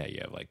 like, yeah, you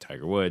have like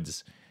Tiger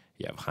Woods,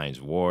 you have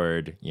Heinz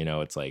Ward,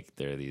 it's like,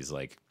 there are these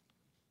like,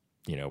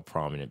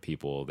 prominent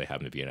people, they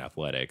happen to be in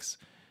athletics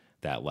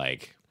that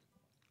like,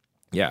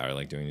 yeah, are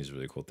like doing these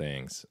really cool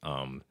things.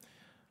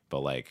 But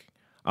like,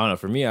 I don't know,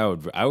 for me,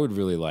 I would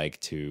really like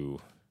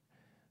to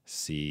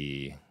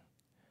see,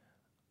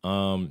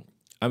 I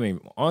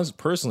mean, honestly,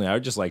 personally, I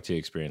would just like to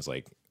experience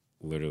like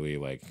literally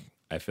like,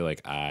 I feel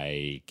like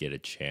I get a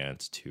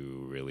chance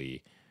to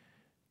really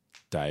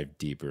dive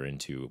deeper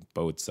into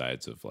both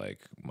sides of like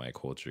my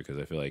culture, because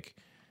I feel like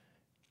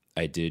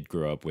I did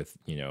grow up with,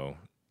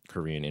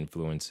 Korean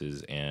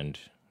influences and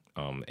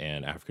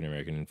African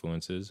American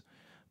influences,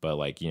 but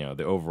like, you know,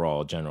 the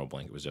overall general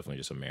blanket was definitely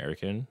just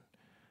American,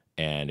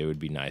 and it would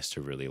be nice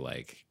to really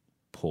like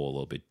pull a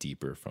little bit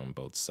deeper from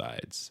both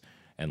sides.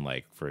 And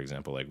like, for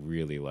example, like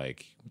really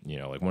like, you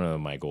know, like one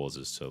of my goals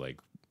is to like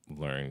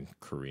learn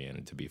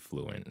Korean, to be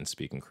fluent and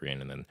speaking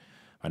Korean. And then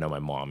I know my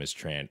mom is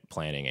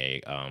planning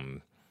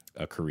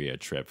a Korea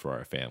trip for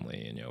our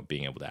family, and, you know,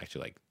 being able to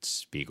actually like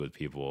speak with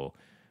people,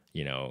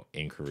 you know,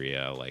 in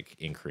Korea, like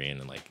in Korean,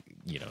 and like,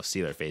 you know,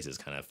 see their faces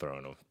kind of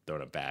thrown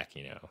it back,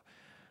 you know.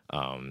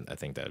 I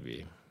think that'd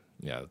be,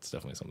 yeah, it's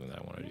definitely something that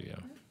I want to do. Yeah.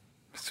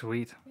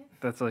 Sweet.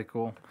 That's really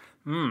cool.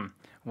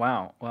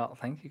 Wow. Well,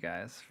 thank you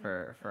guys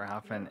for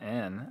hopping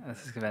in.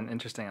 This has been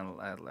interesting.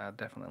 I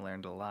definitely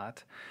learned a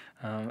lot.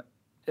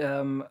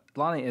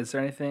 Lonnie, is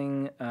there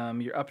anything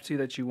you're up to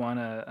that you want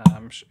to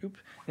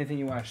anything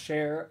you want to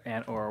share,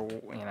 and or,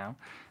 you know,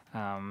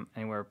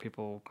 anywhere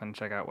people can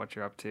check out what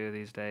you're up to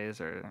these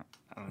days, or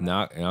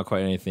not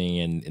quite anything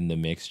in the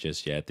mix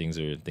just yet. Things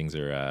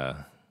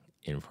are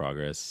in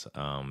progress.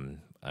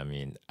 I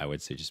mean, I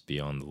would say just be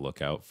on the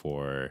lookout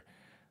for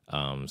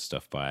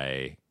stuff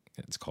by,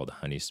 it's called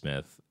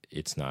Honeysmith.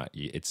 It's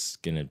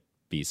gonna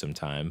be some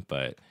time,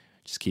 but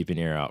just keep an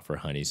ear out for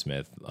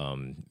Honeysmith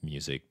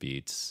music,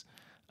 beats,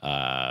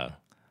 a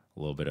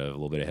little bit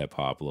of hip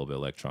hop, a little bit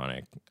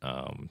electronic.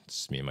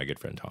 Just me and my good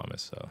friend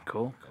Thomas. So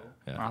cool.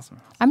 Yeah. Awesome.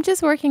 I'm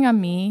just working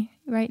on me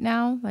right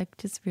now, like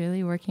just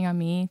really working on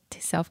me,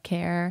 to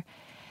self-care,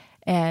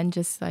 and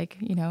just like,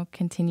 you know,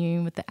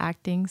 continuing with the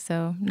acting.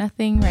 So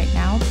nothing right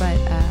now, but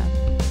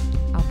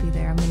I'll be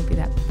there. I'm going to be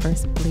that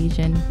first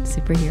Blasian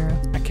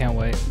superhero. I can't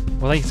wait.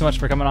 Well, thank you so much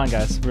for coming on,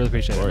 guys. Really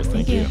appreciate it. Of course,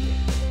 thank you.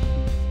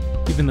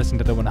 You've been listening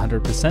to The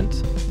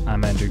 100%.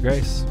 I'm Andrew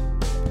Grace.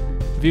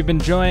 If you've been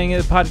enjoying the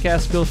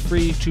podcast, feel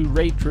free to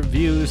rate,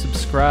 review,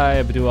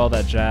 subscribe, do all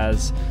that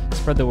jazz.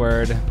 Spread the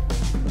word.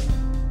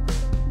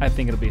 I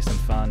think it'll be some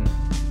fun.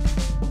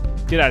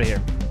 Get out of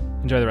here.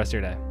 Enjoy the rest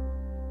of your day.